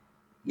which,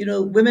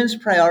 women's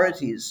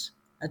priorities,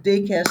 a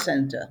daycare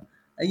center,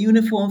 a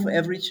uniform for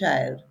every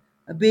child,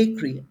 a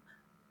bakery,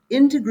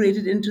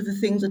 integrated into the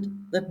things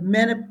that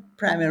men are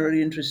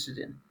primarily interested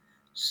in.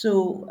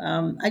 So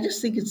I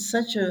just think it's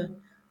such a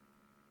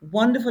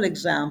wonderful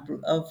example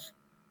of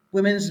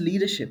women's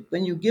leadership.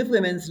 When you give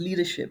women's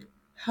leadership,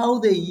 how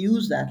they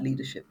use that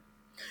leadership.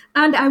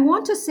 And I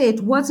want to say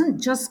it wasn't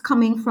just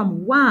coming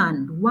from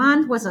WAND.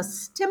 WAND was a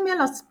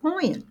stimulus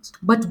point.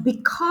 But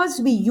because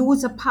we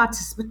use a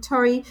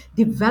participatory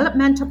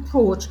development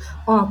approach,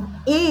 our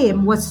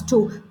aim was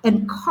to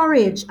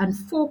encourage and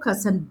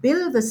focus and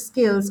build the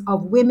skills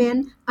of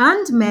women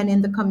and men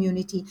in the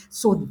community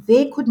so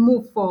they could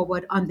move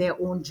forward on their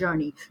own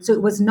journey. So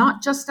it was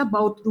not just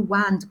about the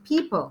WAND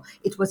people,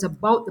 it was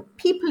about the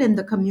people in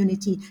the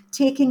community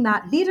taking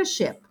that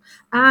leadership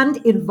and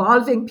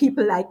involving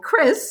people like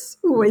Chris,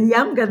 who were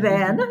younger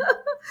then,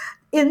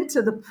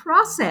 into the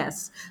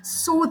process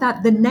so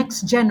that the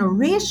next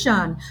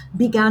generation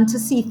began to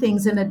see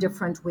things in a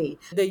different way.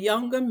 The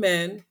younger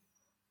men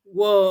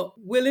were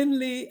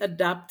willingly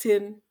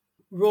adapting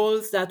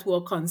roles that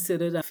were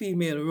considered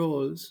female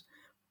roles.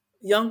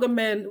 Younger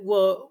men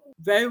were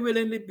very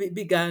willingly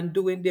began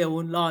doing their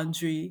own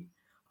laundry,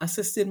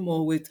 assisting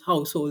more with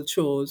household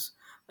chores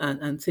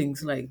and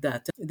things like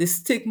that. The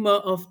stigma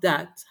of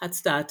that had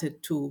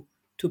started to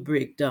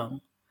break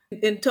down.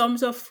 In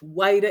terms of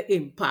wider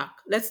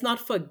impact, let's not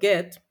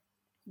forget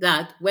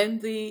that when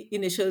the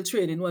initial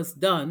training was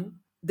done,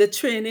 the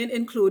training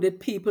included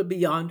people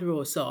beyond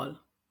Rosal.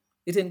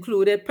 It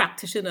included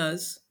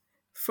practitioners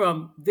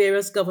from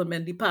various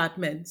government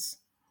departments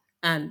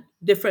and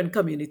different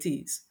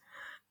communities.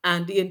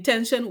 And the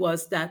intention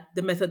was that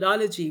the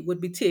methodology would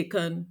be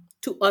taken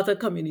to other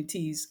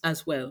communities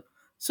as well.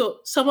 So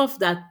some of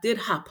that did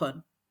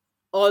happen.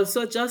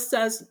 Also, just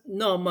as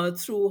Norma,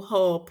 through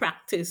her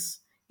practice,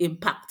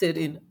 impacted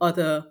in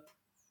other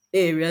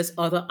areas,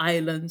 other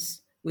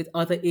islands, with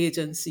other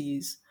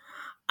agencies,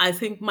 I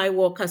think my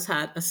work has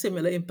had a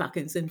similar impact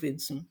in St.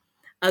 Vincent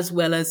as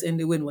well as in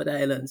the Windward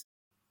Islands.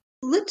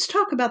 Let's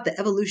talk about the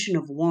evolution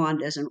of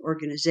WAND as an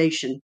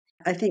organization.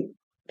 I think,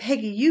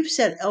 Peggy, you've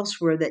said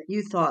elsewhere that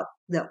you thought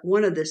that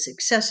one of the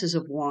successes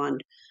of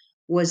WAND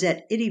was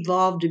that it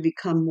evolved to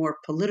become more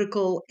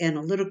political,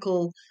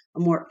 analytical, a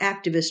more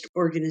activist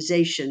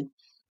organization,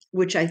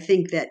 which I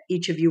think that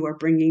each of you are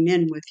bringing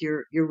in with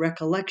your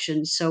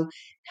recollections. So,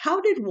 how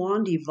did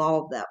WAND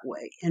evolve that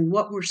way? And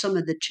what were some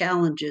of the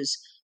challenges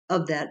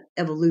of that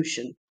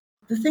evolution?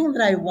 The thing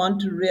that I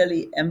want to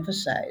really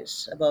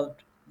emphasize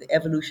about the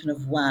evolution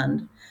of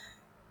WAND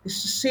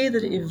is to say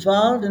that it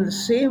evolved in the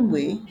same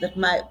way that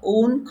my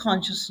own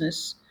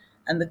consciousness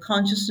and the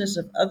consciousness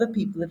of other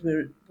people that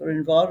were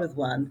involved with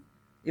WAND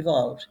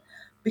evolved.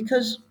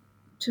 Because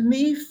to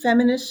me,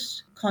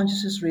 feminist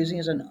consciousness raising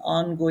is an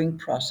ongoing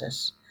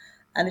process,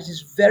 and it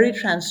is very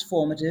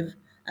transformative,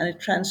 and it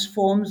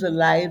transforms the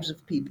lives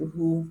of people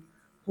who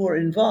are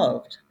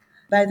involved.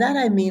 By that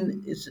I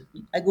mean,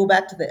 I go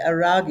back to the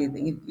Aragi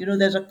thing.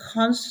 There's a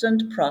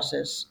constant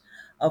process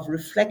of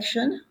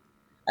reflection,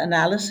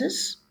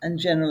 analysis, and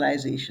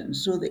generalization.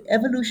 So the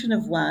evolution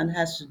of WAND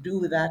has to do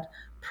with that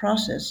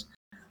process.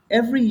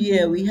 Every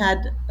year we had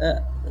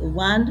a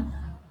WAND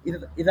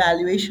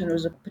evaluation. It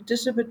was a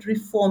participatory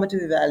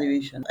formative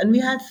evaluation. And we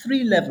had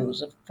three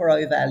levels for our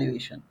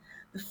evaluation.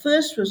 The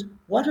first was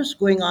what was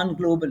going on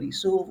globally.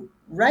 So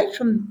right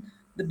from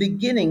the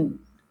beginning,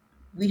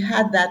 we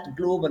had that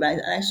global.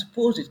 I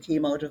suppose it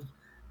came out of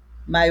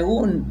my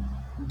own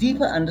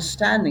deeper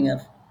understanding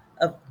of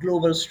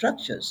global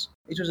structures.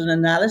 It was an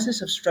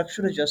analysis of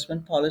structural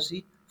adjustment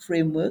policy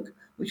framework,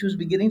 which was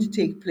beginning to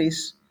take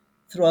place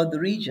throughout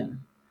the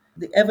region.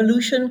 The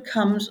evolution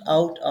comes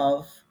out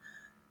of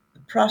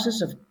the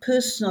process of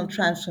personal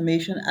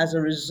transformation as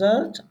a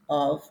result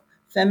of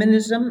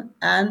feminism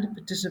and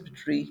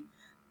participatory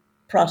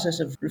process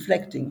of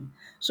reflecting.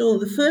 So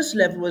the first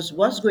level was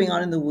what's going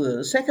on in the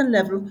world. Second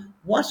level,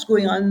 what's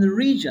going on in the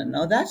region.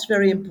 Now that's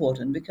very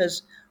important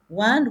because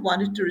WAND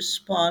wanted to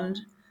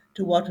respond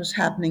to what was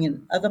happening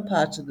in other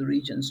parts of the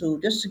region. So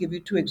just to give you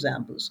two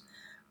examples,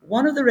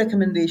 one of the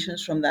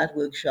recommendations from that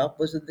workshop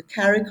was that the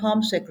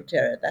CARICOM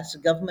Secretariat, that's the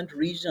Government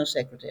Regional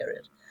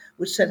Secretariat,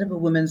 would set up a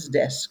women's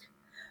desk.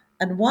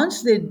 And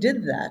once they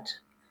did that,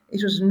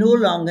 it was no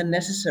longer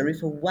necessary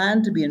for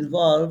WAN to be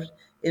involved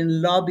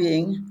in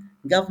lobbying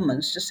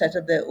governments to set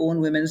up their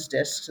own women's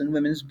desks and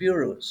women's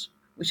bureaus,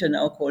 which are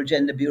now called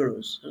gender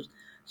bureaus.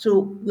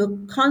 So we're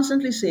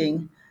constantly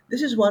saying,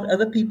 this is what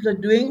other people are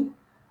doing.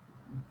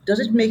 Does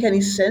it make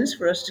any sense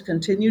for us to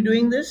continue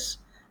doing this?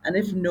 And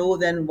if no,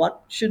 then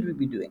what should we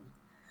be doing?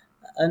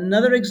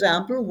 Another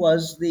example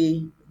was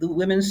the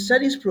women's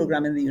studies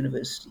program in the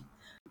university.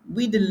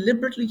 We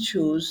deliberately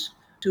chose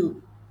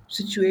to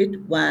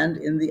situate WAND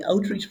in the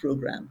outreach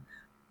program.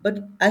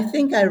 But I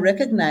think I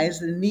recognize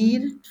the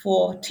need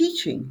for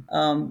teaching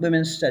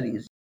women's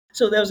studies.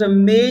 So there was a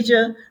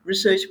major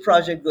research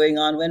project going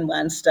on when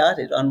WAND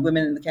started on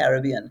women in the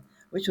Caribbean,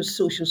 which was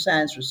social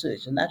science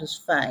research, and that was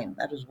fine,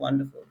 that was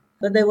wonderful.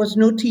 But there was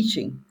no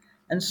teaching.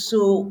 And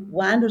so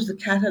WAND was the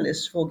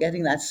catalyst for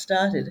getting that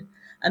started.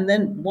 And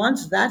then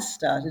once that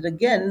started,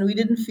 again, we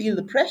didn't feel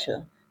the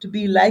pressure to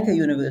be like a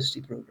university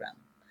program.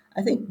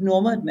 I think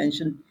Norma had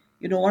mentioned,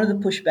 one of the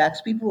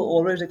pushbacks, people were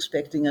always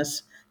expecting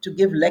us to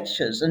give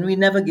lectures, and we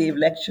never gave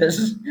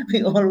lectures.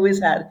 We always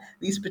had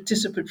these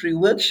participatory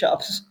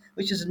workshops,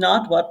 which is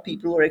not what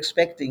people were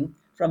expecting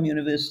from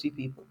university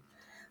people.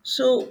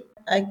 So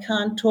I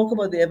can't talk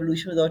about the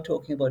evolution without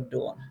talking about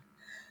Dawn.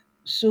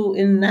 So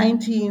in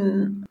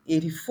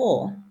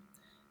 1984,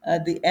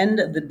 at the end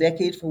of the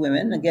decade for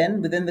women,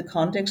 again, within the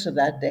context of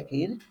that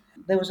decade,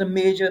 there was a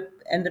major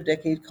end of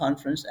decade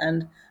conference,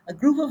 and a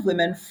group of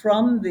women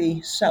from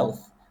the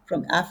South,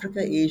 from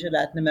Africa, Asia,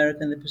 Latin America,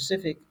 and the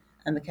Pacific,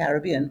 and the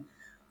Caribbean,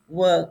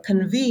 were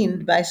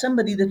convened by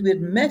somebody that we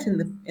had met in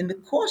the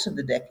course of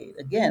the decade.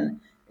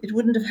 Again, it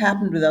wouldn't have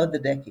happened without the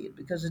decade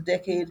because the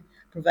decade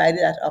provided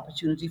that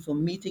opportunity for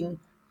meeting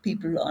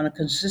people on a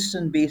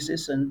consistent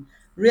basis and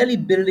really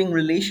building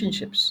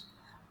relationships.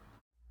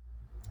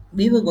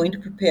 We were going to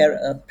prepare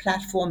a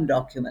platform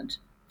document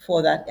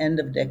for that end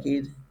of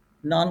decade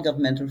non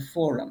governmental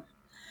forum.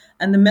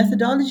 And the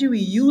methodology we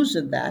used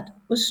in that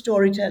was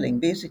storytelling,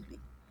 basically.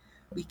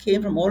 We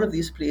came from all of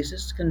these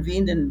places,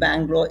 convened in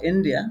Bangalore,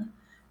 India,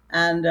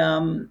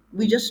 and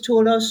we just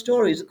told our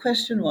stories. The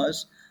question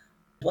was,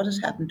 what has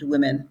happened to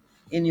women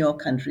in your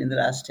country in the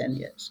last 10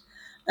 years?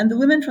 And the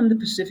women from the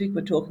Pacific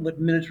were talking about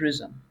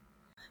militarism.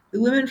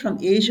 The women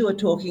from Asia were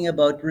talking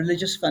about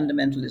religious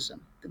fundamentalism.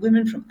 The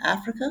women from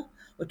Africa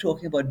were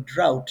talking about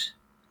drought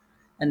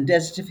and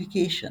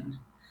desertification.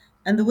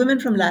 And the women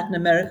from Latin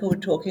America were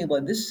talking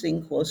about this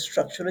thing called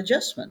structural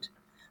adjustment,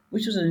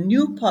 which was a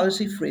new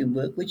policy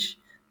framework which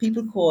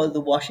people call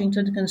the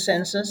Washington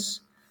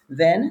Consensus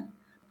then,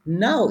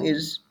 now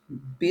is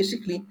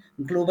basically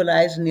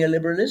globalized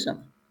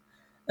neoliberalism.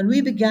 And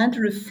we began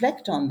to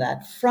reflect on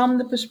that from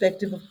the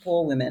perspective of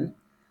poor women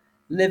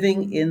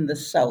living in the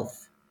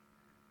South.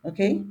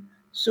 Okay?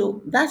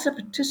 So that's a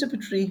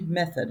participatory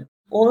method.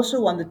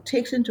 Also, one that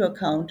takes into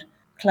account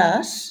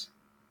class.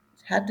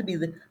 It had to be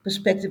the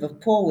perspective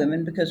of poor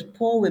women because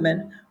poor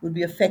women would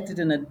be affected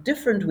in a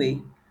different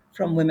way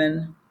from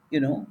women,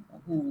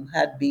 who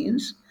had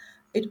beans.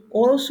 It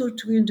also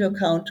took into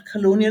account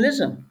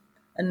colonialism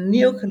and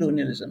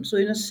neocolonialism. So,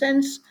 in a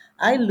sense,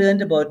 I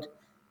learned about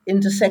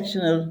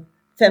intersectional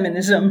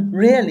feminism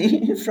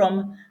really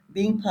from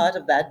being part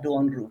of that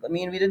Dawn group. I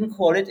mean, we didn't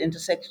call it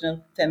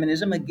intersectional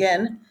feminism.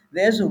 Again,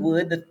 there's a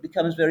word that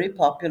becomes very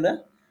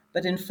popular,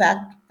 but in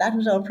fact, that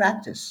was our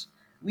practice.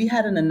 We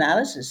had an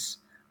analysis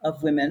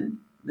of women,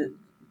 the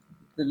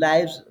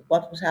lives,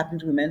 what was happening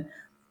to women,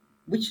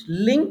 which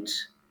linked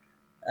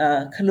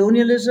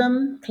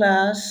colonialism,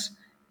 class,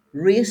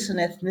 race, and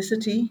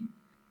ethnicity,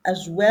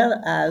 as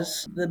well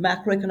as the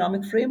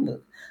macroeconomic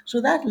framework.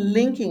 So that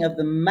linking of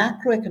the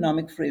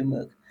macroeconomic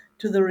framework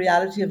to the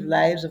reality of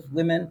lives of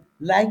women,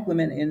 like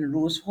women in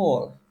Rose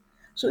Hall.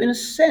 So in a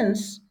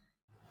sense,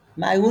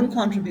 My own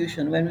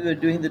contribution when we were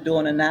doing the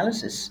dawn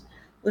analysis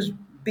was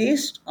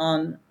based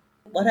on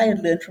what I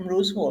had learned from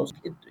Rose Hall.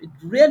 It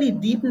really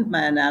deepened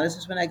my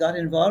analysis when I got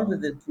involved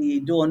with the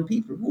dawn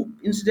people, who,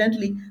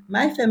 incidentally,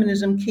 my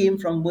feminism came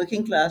from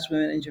working class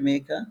women in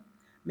Jamaica,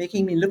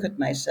 making me look at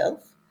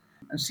myself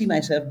and see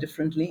myself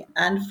differently,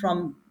 and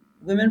from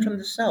women from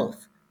the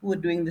South who were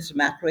doing this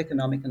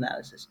macroeconomic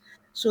analysis.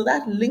 So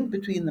that link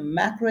between the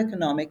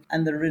macroeconomic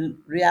and the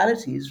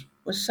realities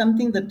was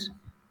something that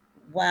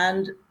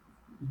WAND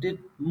did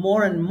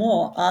more and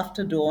more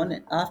after dawn,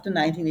 after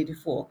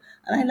 1984.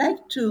 And I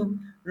like to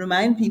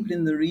remind people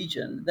in the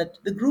region that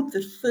the group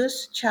that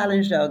first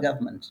challenged our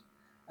government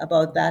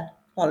about that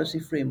policy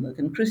framework,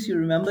 and Chris, you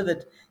remember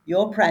that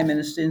your Prime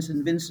Minister in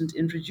St. Vincent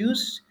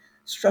introduced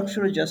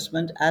structural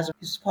adjustment as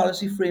his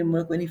policy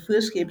framework when he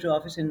first came to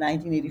office in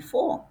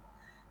 1984.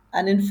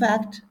 And in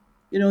fact,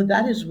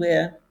 that is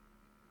where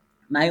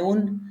my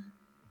own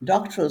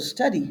doctoral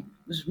study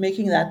was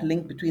making that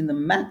link between the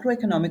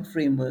macroeconomic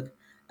framework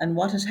and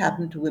what has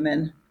happened to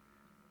women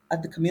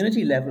at the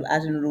community level,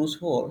 as in Rose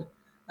Hall,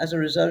 as a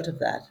result of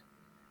that.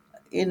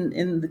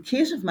 In the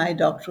case of my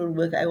doctoral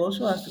work, I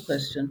also asked the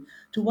question,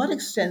 to what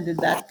extent did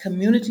that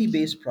community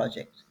based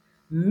project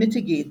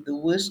mitigate the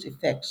worst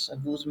effects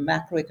of those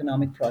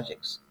macroeconomic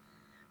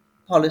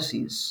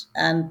policies?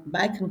 And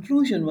my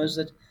conclusion was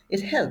that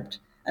it helped.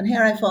 And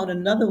here I found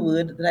another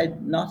word that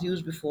I'd not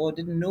used before,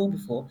 didn't know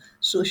before: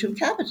 social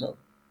capital.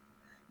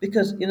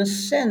 Because, in a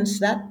sense,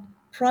 that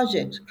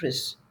project,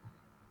 Chris,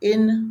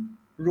 in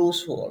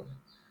Rose Hall,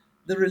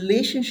 the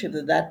relationship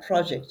that that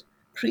project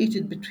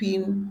created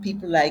between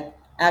people like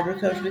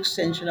agricultural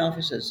extension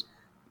officers,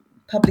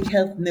 public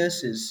health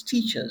nurses,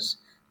 teachers,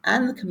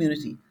 and the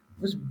community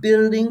was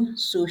building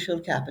social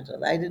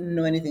capital. I didn't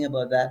know anything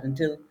about that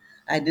until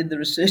I did the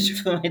research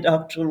for my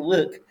doctoral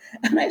work.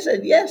 And I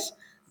said, yes,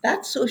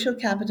 that social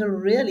capital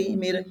really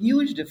made a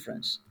huge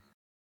difference.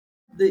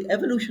 The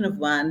evolution of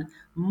WAND,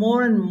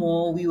 more and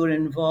more we were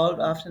involved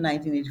after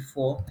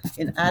 1984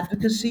 in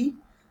advocacy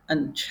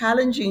and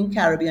challenging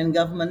Caribbean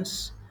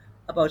governments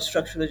about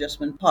structural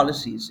adjustment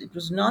policies. It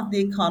was not the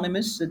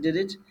economists that did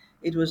it,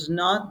 it was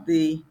not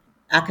the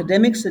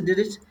academics that did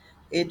it,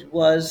 it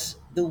was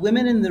the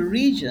women in the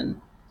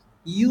region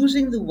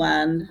using the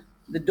WAND,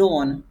 the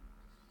Dawn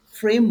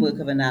framework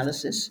of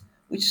analysis,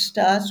 which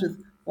starts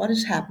with what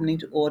is happening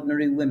to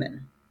ordinary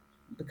women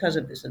because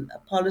of this, and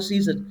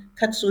policies that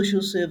cut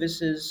social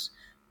services,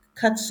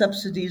 cut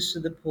subsidies to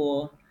the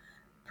poor,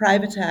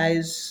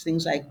 privatize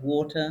things like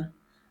water,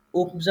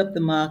 opens up the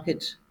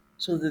market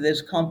so that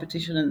there's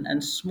competition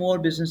and small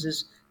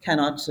businesses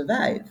cannot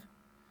survive.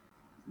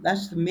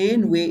 That's the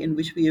main way in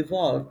which we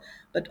evolve.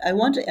 But I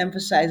want to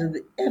emphasize that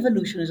the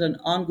evolution is an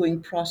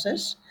ongoing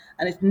process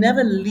and it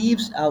never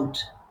leaves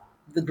out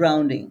the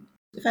grounding.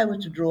 If I were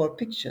to draw a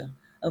picture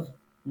of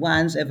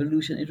WAN's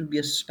evolution, it would be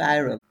a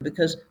spiral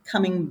because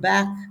coming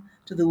back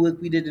to the work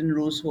we did in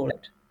Rose Hall.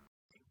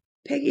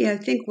 Peggy, I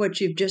think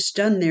what you've just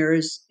done there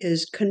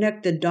is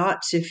connect the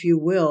dots, if you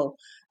will,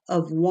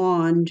 of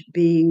WAND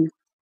being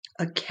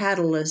a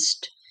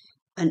catalyst,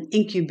 an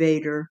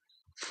incubator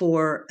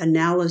for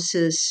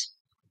analysis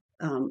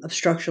of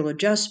structural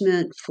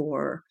adjustment,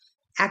 for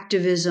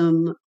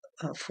activism,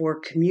 for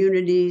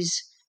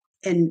communities,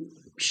 and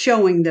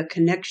showing the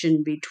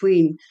connection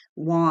between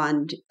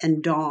WAND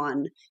and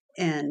Dawn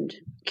and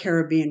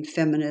Caribbean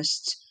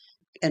feminists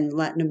and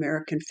Latin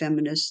American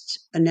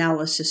feminists'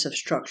 analysis of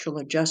structural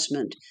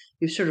adjustment.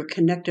 You've sort of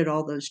connected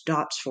all those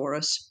dots for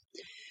us.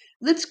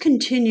 Let's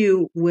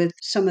continue with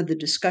some of the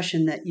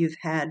discussion that you've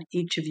had,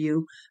 each of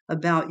you,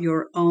 about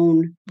your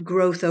own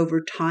growth over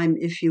time,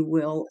 if you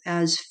will,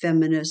 as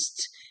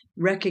feminists,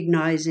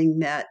 recognizing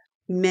that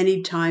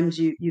many times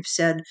you've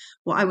said,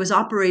 well, I was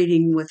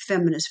operating with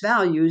feminist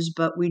values,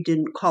 but we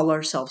didn't call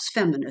ourselves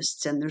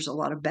feminists. And there's a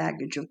lot of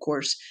baggage, of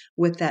course,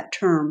 with that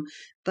term.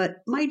 But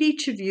might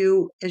each of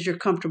you, as you're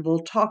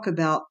comfortable, talk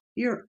about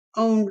your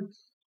own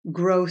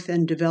growth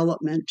and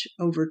development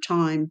over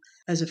time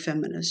as a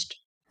feminist?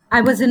 I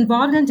was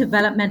involved in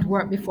development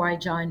work before I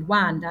joined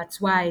WAN.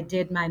 That's why I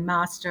did my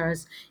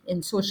master's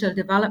in social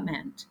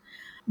development.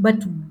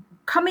 But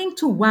coming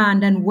to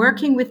WAN and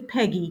working with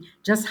Peggy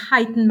just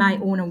heightened my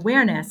own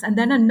awareness. And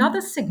then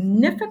another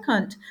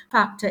significant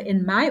factor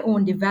in my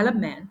own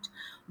development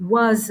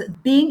was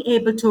being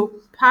able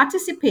to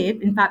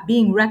participate, in fact,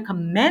 being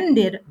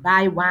recommended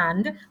by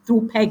WAND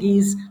through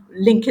Peggy's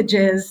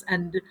linkages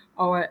and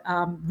our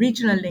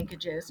regional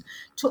linkages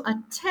to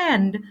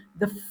attend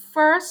the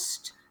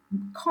first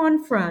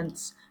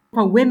conference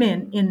for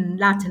women in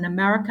Latin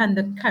America and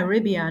the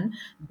Caribbean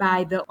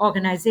by the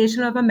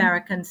Organization of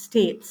American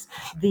States,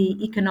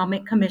 the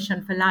Economic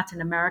Commission for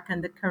Latin America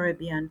and the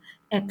Caribbean,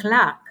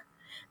 ECLAC.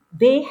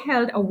 They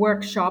held a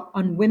workshop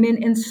on women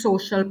in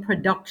social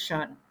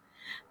production.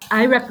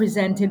 I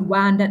represented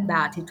one at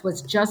that. It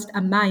was just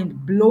a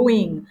mind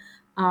blowing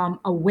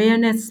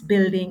awareness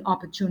building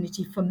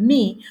opportunity for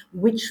me,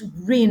 which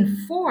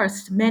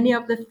reinforced many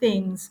of the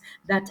things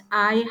that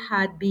I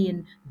had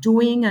been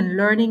doing and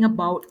learning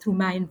about through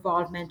my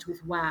involvement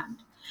with WAND.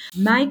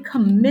 My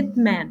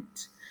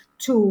commitment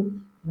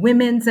to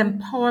women's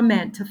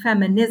empowerment, to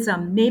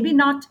feminism, maybe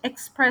not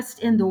expressed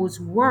in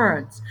those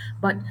words,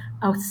 but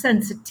a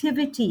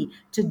sensitivity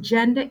to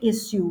gender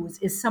issues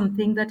is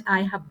something that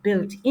I have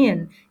built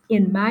in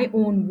my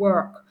own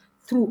work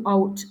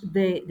throughout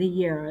the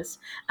years,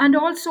 and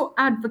also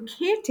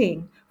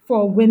advocating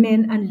for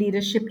women and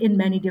leadership in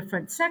many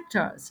different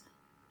sectors.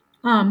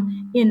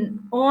 In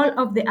all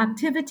of the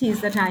activities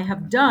that I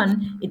have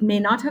done, it may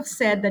not have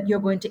said that you're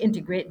going to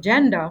integrate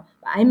gender.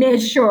 I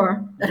made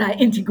sure that I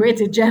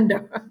integrated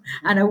gender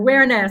and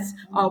awareness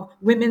of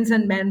women's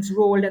and men's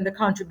role and the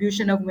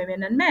contribution of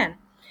women and men.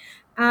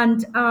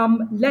 And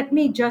let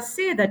me just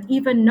say that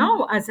even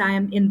now, as I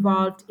am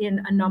involved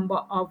in a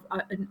number of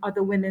in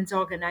other women's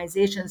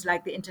organizations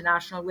like the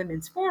International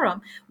Women's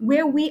Forum,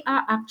 where we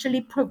are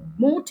actually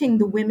promoting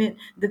the women,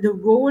 the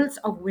roles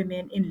of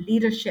women in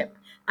leadership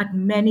at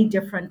many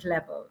different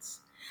levels.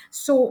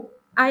 So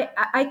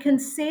I can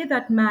say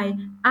that my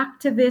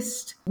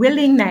activist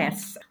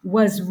willingness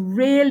was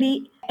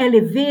really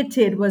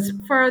elevated, was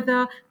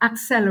further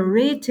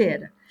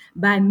accelerated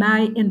by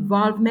my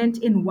involvement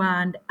in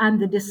WAND and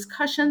the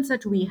discussions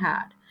that we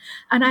had.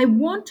 And I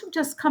want to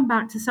just come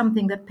back to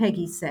something that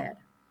Peggy said.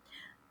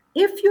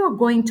 If you're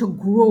going to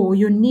grow,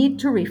 you need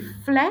to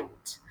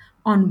reflect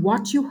on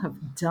what you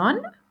have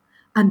done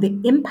and the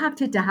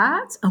impact it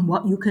has and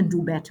what you can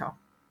do better.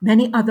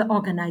 Many other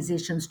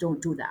organizations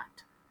don't do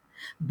that,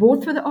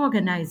 both for the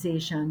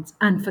organizations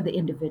and for the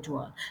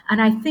individual. And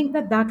I think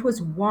that that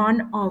was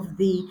one of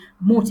the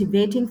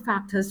motivating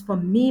factors for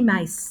me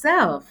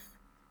myself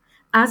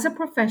as a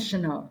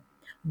professional.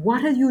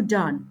 What have you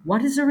done?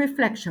 What is a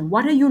reflection?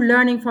 What are you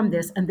learning from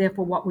this? And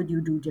therefore, what would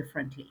you do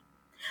differently?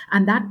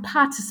 And that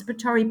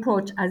participatory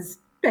approach, as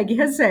Peggy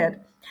has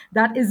said,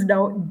 that is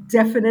now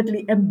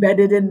definitely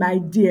embedded in my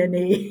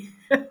DNA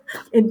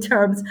in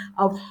terms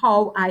of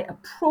how I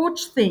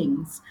approach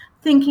things,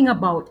 thinking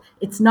about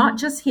it's not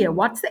just here.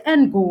 What's the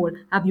end goal?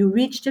 Have you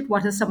reached it?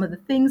 What are some of the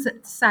things,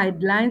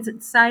 sidelines,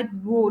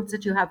 side roads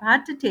that you have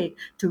had to take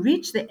to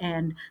reach the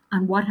end?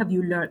 And what have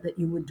you learned that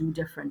you would do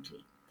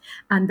differently?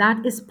 And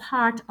that is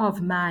part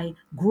of my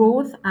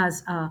growth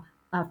as a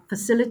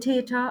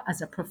facilitator,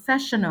 as a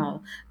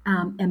professional,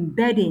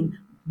 embedding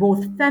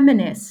both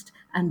feminist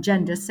and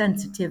gender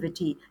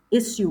sensitivity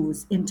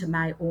issues into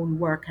my own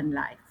work and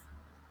life.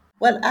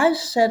 Well, I've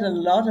said a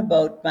lot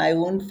about my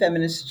own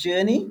feminist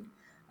journey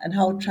and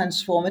how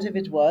transformative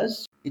it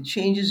was. It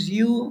changes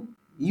you,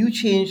 you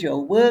change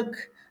your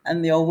work,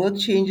 and your work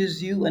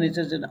changes you, and it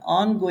is an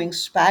ongoing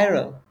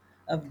spiral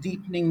of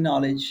deepening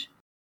knowledge.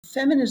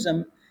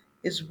 Feminism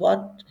is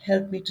what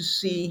helped me to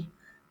see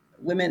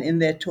women in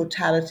their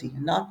totality,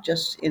 not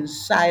just in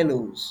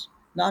silos,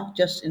 not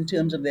just in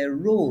terms of their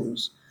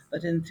roles,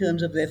 but in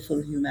terms of their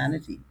full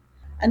humanity.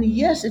 And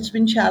yes, it's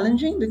been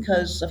challenging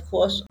because, of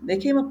course, there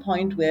came a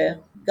point where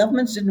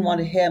governments didn't want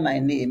to hear my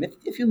name.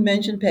 If you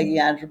mentioned Peggy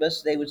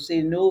Antrobus, they would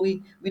say, no,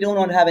 we don't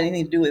want to have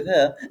anything to do with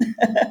her.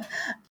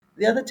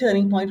 The other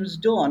turning point was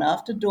Dawn.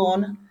 After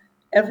Dawn,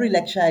 every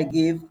lecture I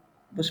gave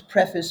was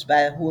prefaced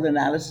by a whole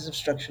analysis of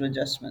structural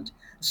adjustment.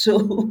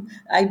 So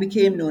I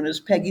became known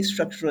as Peggy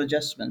Structural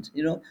Adjustment.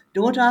 You know,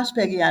 don't ask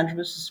Peggy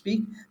Antrobus to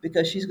speak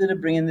because she's going to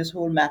bring in this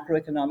whole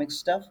macroeconomic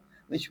stuff,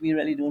 which we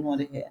really don't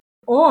want to hear.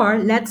 Or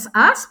let's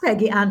ask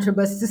Peggy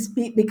Antrobus to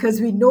speak because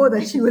we know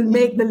that she will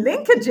make the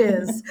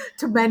linkages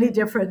to many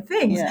different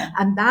things. Yeah.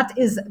 And that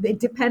is, it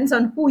depends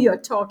on who you're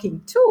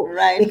talking to.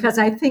 Right. Because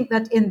I think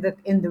that in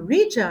the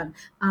region,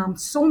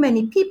 so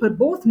many people,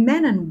 both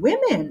men and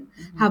women,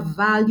 have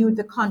valued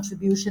the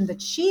contribution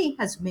that she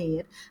has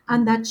made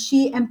and that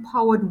she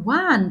empowered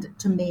WAND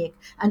to make.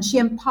 And she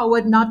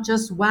empowered not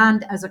just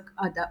WAND as an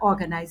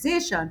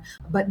organization,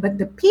 but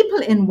the people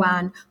in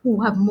WAND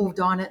who have moved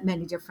on at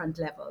many different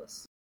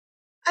levels.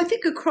 I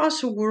think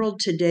across the world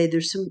today,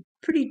 there's some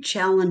pretty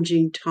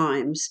challenging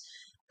times.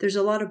 There's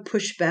a lot of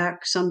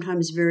pushback,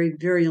 sometimes very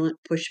virulent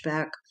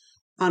pushback,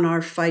 on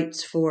our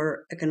fights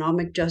for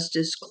economic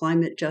justice,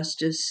 climate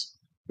justice,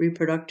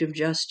 reproductive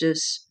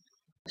justice,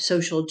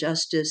 social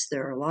justice.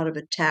 There are a lot of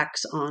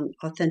attacks on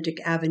authentic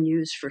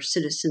avenues for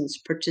citizens'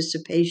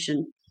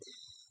 participation.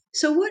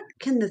 So, what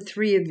can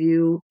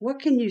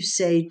you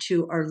say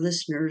to our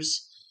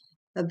listeners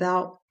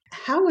about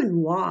how and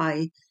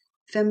why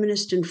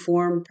feminist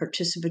informed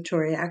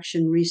participatory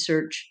action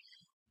research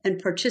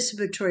and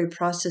participatory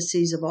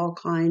processes of all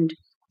kind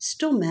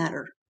still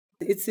matter?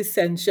 It's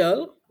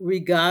essential,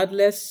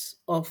 regardless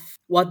of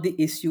what the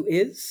issue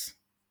is,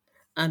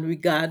 and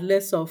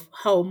regardless of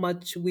how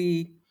much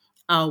we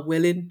are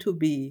willing to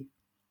be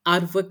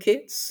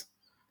advocates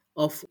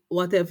of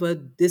whatever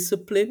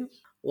discipline,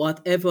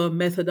 whatever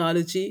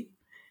methodology,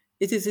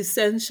 it is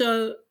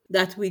essential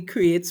that we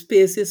create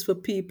spaces for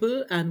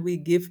people and we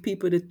give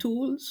people the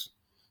tools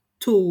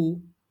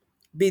to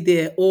be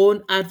their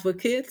own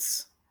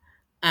advocates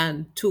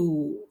and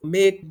to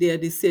make their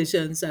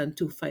decisions and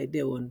to fight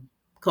their own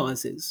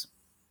causes.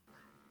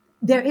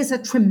 There is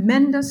a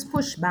tremendous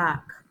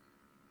pushback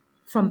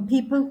from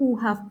people who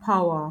have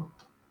power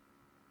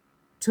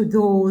to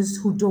those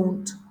who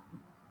don't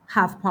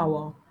have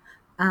power,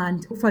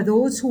 and for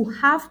those who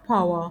have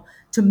power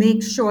to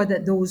make sure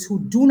that those who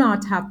do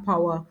not have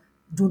power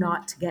do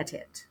not get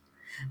it.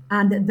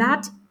 And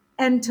that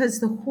enters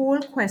the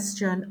whole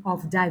question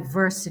of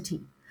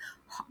diversity.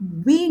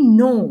 We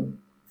know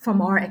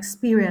from our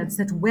experience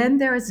that when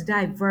there is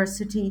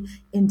diversity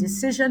in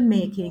decision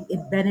making,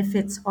 it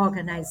benefits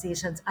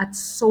organizations at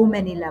so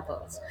many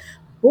levels,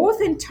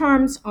 both in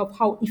terms of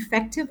how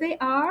effective they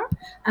are,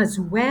 as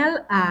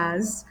well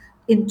as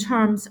in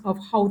terms of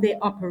how they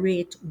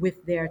operate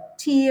with their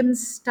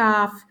teams,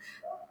 staff,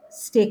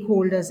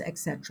 stakeholders,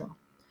 etc.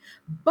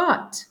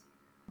 But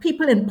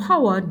people in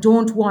power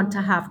don't want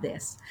to have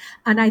this.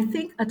 And I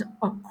think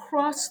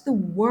across the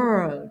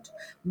world,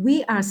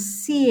 we are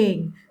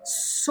seeing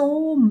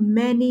so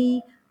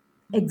many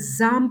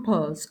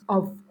examples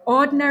of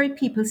ordinary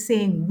people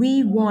saying,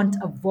 we want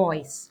a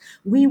voice.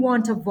 We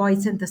want a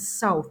voice in the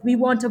South. We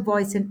want a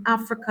voice in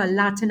Africa,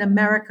 Latin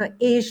America,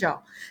 Asia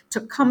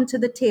to come to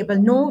the table.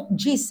 No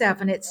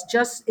G7,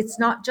 it's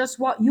not just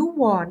what you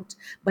want,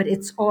 but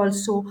it's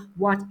also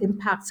what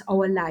impacts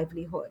our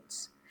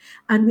livelihoods.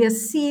 And we are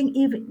seeing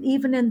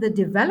even in the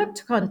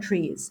developed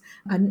countries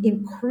an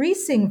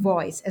increasing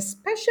voice,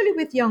 especially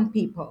with young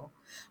people,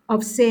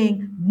 of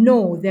saying,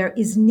 no, there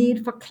is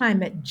need for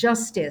climate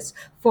justice,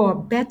 for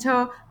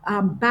better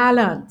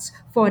balance,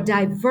 for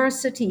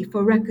diversity,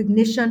 for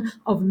recognition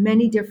of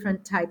many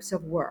different types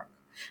of work.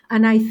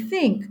 And I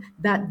think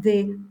that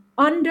the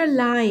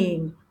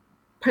underlying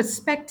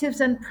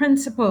perspectives and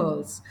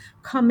principles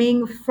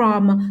coming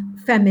from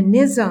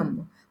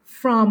feminism,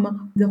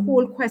 from the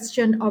whole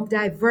question of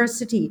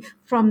diversity,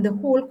 from the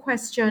whole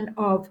question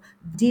of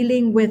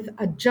dealing with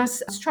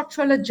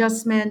structural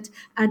adjustment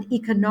and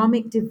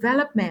economic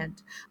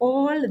development,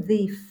 all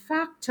the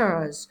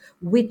factors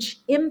which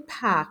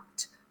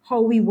impact how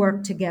we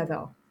work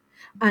together.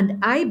 And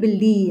I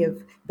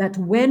believe that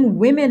when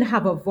women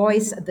have a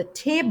voice at the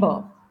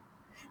table,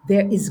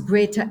 there is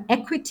greater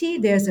equity,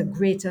 there's a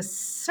greater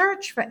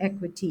search for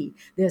equity,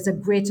 there's a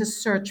greater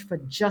search for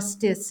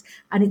justice,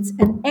 and it's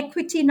an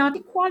equity, not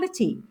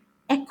equality,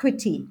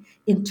 equity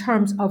in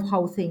terms of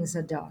how things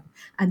are done.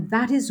 And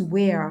that is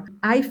where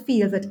I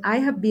feel that I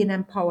have been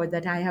empowered,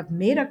 that I have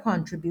made a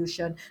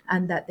contribution,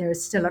 and that there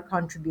is still a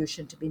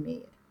contribution to be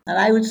made. And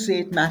I would say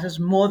it matters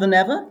more than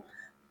ever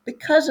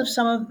because of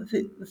some of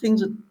the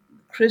things that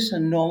Chris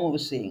and Norma were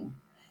saying.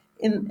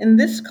 In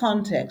this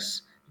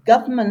context,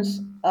 governments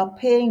are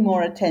paying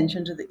more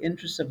attention to the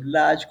interests of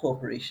large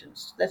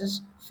corporations. Let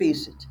us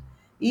face it.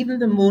 Even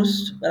the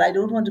most, well, I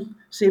don't want to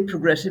say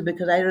progressive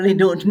because I really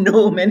don't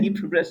know many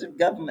progressive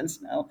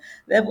governments now.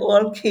 They've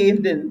all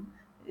caved in.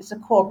 It's a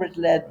corporate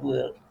led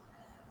world.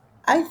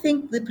 I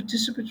think the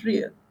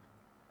participatory,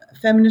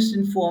 feminist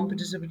informed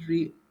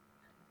participatory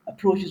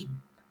approach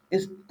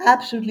is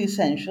absolutely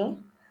essential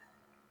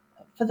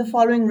for the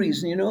following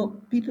reason. You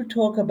know, people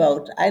talk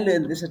about, I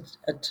learned this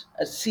at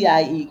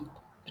CIE,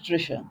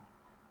 Patricia,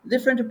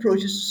 different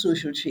approaches to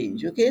social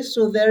change. Okay,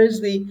 so there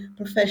is the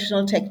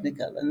professional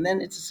technical, and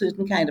then it's a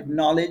certain kind of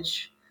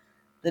knowledge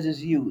that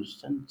is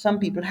used. And some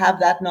people have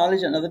that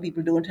knowledge and other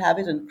people don't have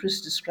it, and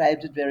Chris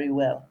described it very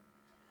well.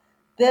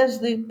 There's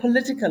the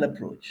political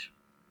approach,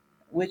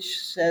 which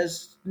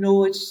says,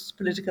 no, it's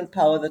political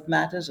power that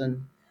matters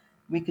and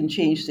we can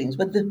change things.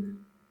 But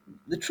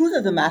the truth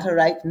of the matter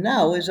right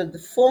now is that the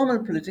formal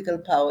political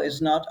power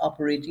is not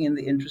operating in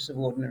the interests of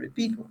ordinary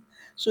people.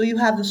 So you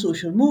have the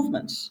social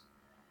movements.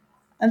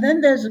 And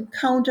then there's a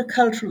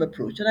countercultural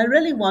approach. And I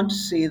really want to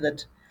say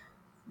that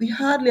we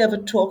hardly ever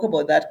talk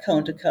about that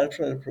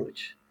countercultural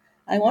approach.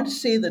 I want to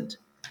say that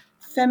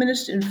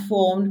feminist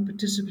informed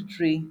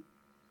participatory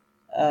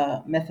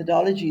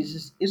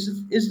methodologies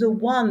is the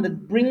one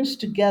that brings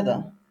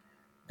together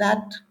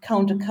that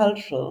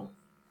countercultural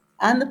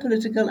and the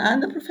political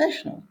and the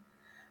professional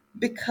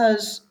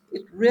because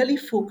it really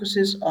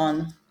focuses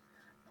on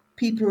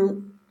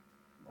people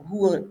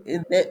who are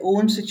in their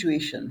own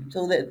situation.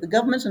 So the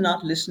governments are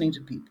not listening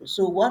to people.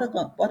 So what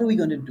are we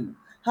going to do?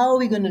 How are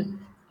we going to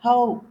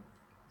how are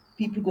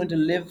people going to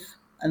live?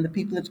 And the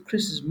people that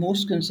Chris is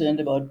most concerned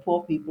about,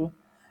 poor people,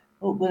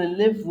 who are going to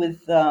live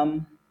with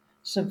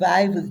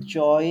survive with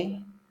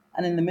joy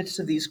and in the midst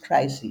of these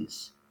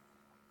crises.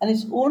 And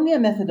it's only a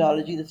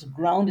methodology that's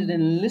grounded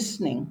in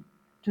listening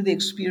to the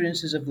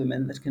experiences of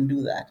women that can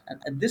do that.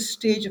 And at this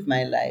stage of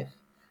my life,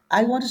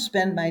 I want to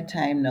spend my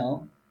time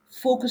now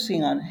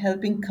focusing on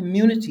helping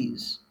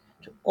communities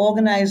to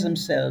organize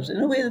themselves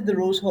in a way that the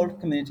Rose Hall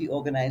community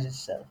organizes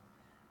itself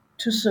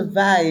to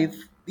survive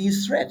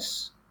these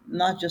threats,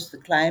 not just the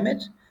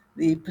climate,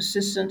 the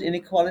persistent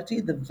inequality,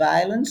 the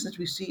violence that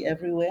we see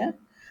everywhere,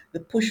 the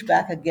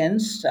pushback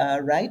against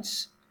our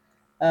rights.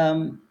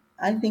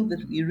 I think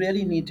that we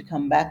really need to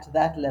come back to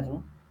that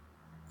level.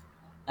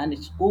 And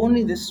it's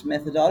only this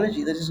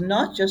methodology that is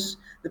not just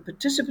the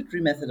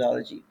participatory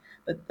methodology,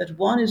 but that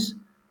one is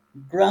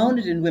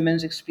grounded in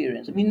women's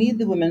experience. We need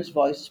the women's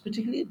voices,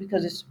 particularly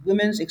because it's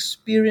women's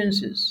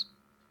experiences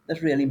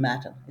that really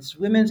matter. It's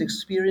women's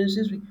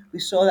experiences. We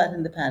saw that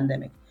in the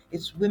pandemic.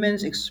 It's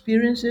women's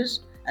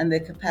experiences and their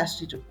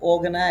capacity to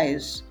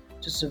organize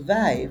to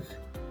survive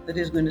that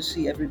is going to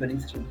see everybody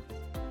through.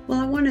 Well,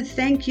 I want to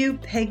thank you,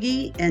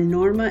 Peggy and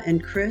Norma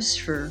and Chris,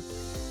 for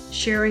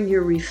sharing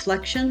your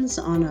reflections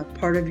on a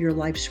part of your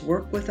life's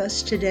work with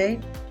us today.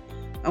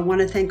 I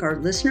want to thank our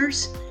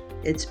listeners.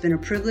 It's been a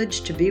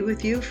privilege to be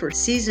with you for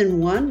Season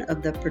 1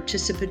 of the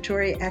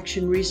Participatory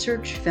Action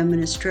Research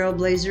Feminist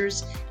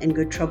Trailblazers and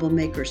Good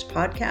Troublemakers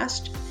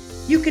podcast.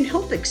 You can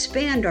help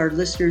expand our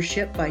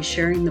listenership by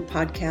sharing the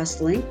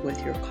podcast link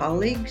with your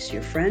colleagues,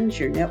 your friends,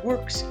 your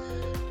networks.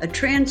 A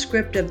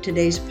transcript of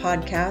today's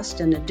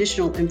podcast and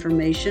additional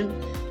information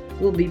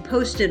will be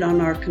posted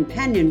on our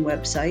companion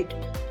website,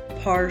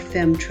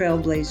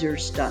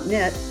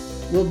 parfemtrailblazers.net.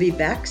 We'll be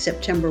back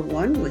September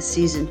 1 with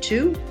Season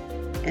 2.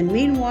 And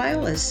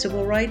meanwhile, as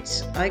civil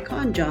rights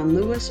icon John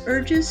Lewis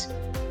urges,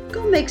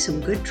 go make some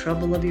good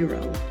trouble of your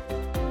own.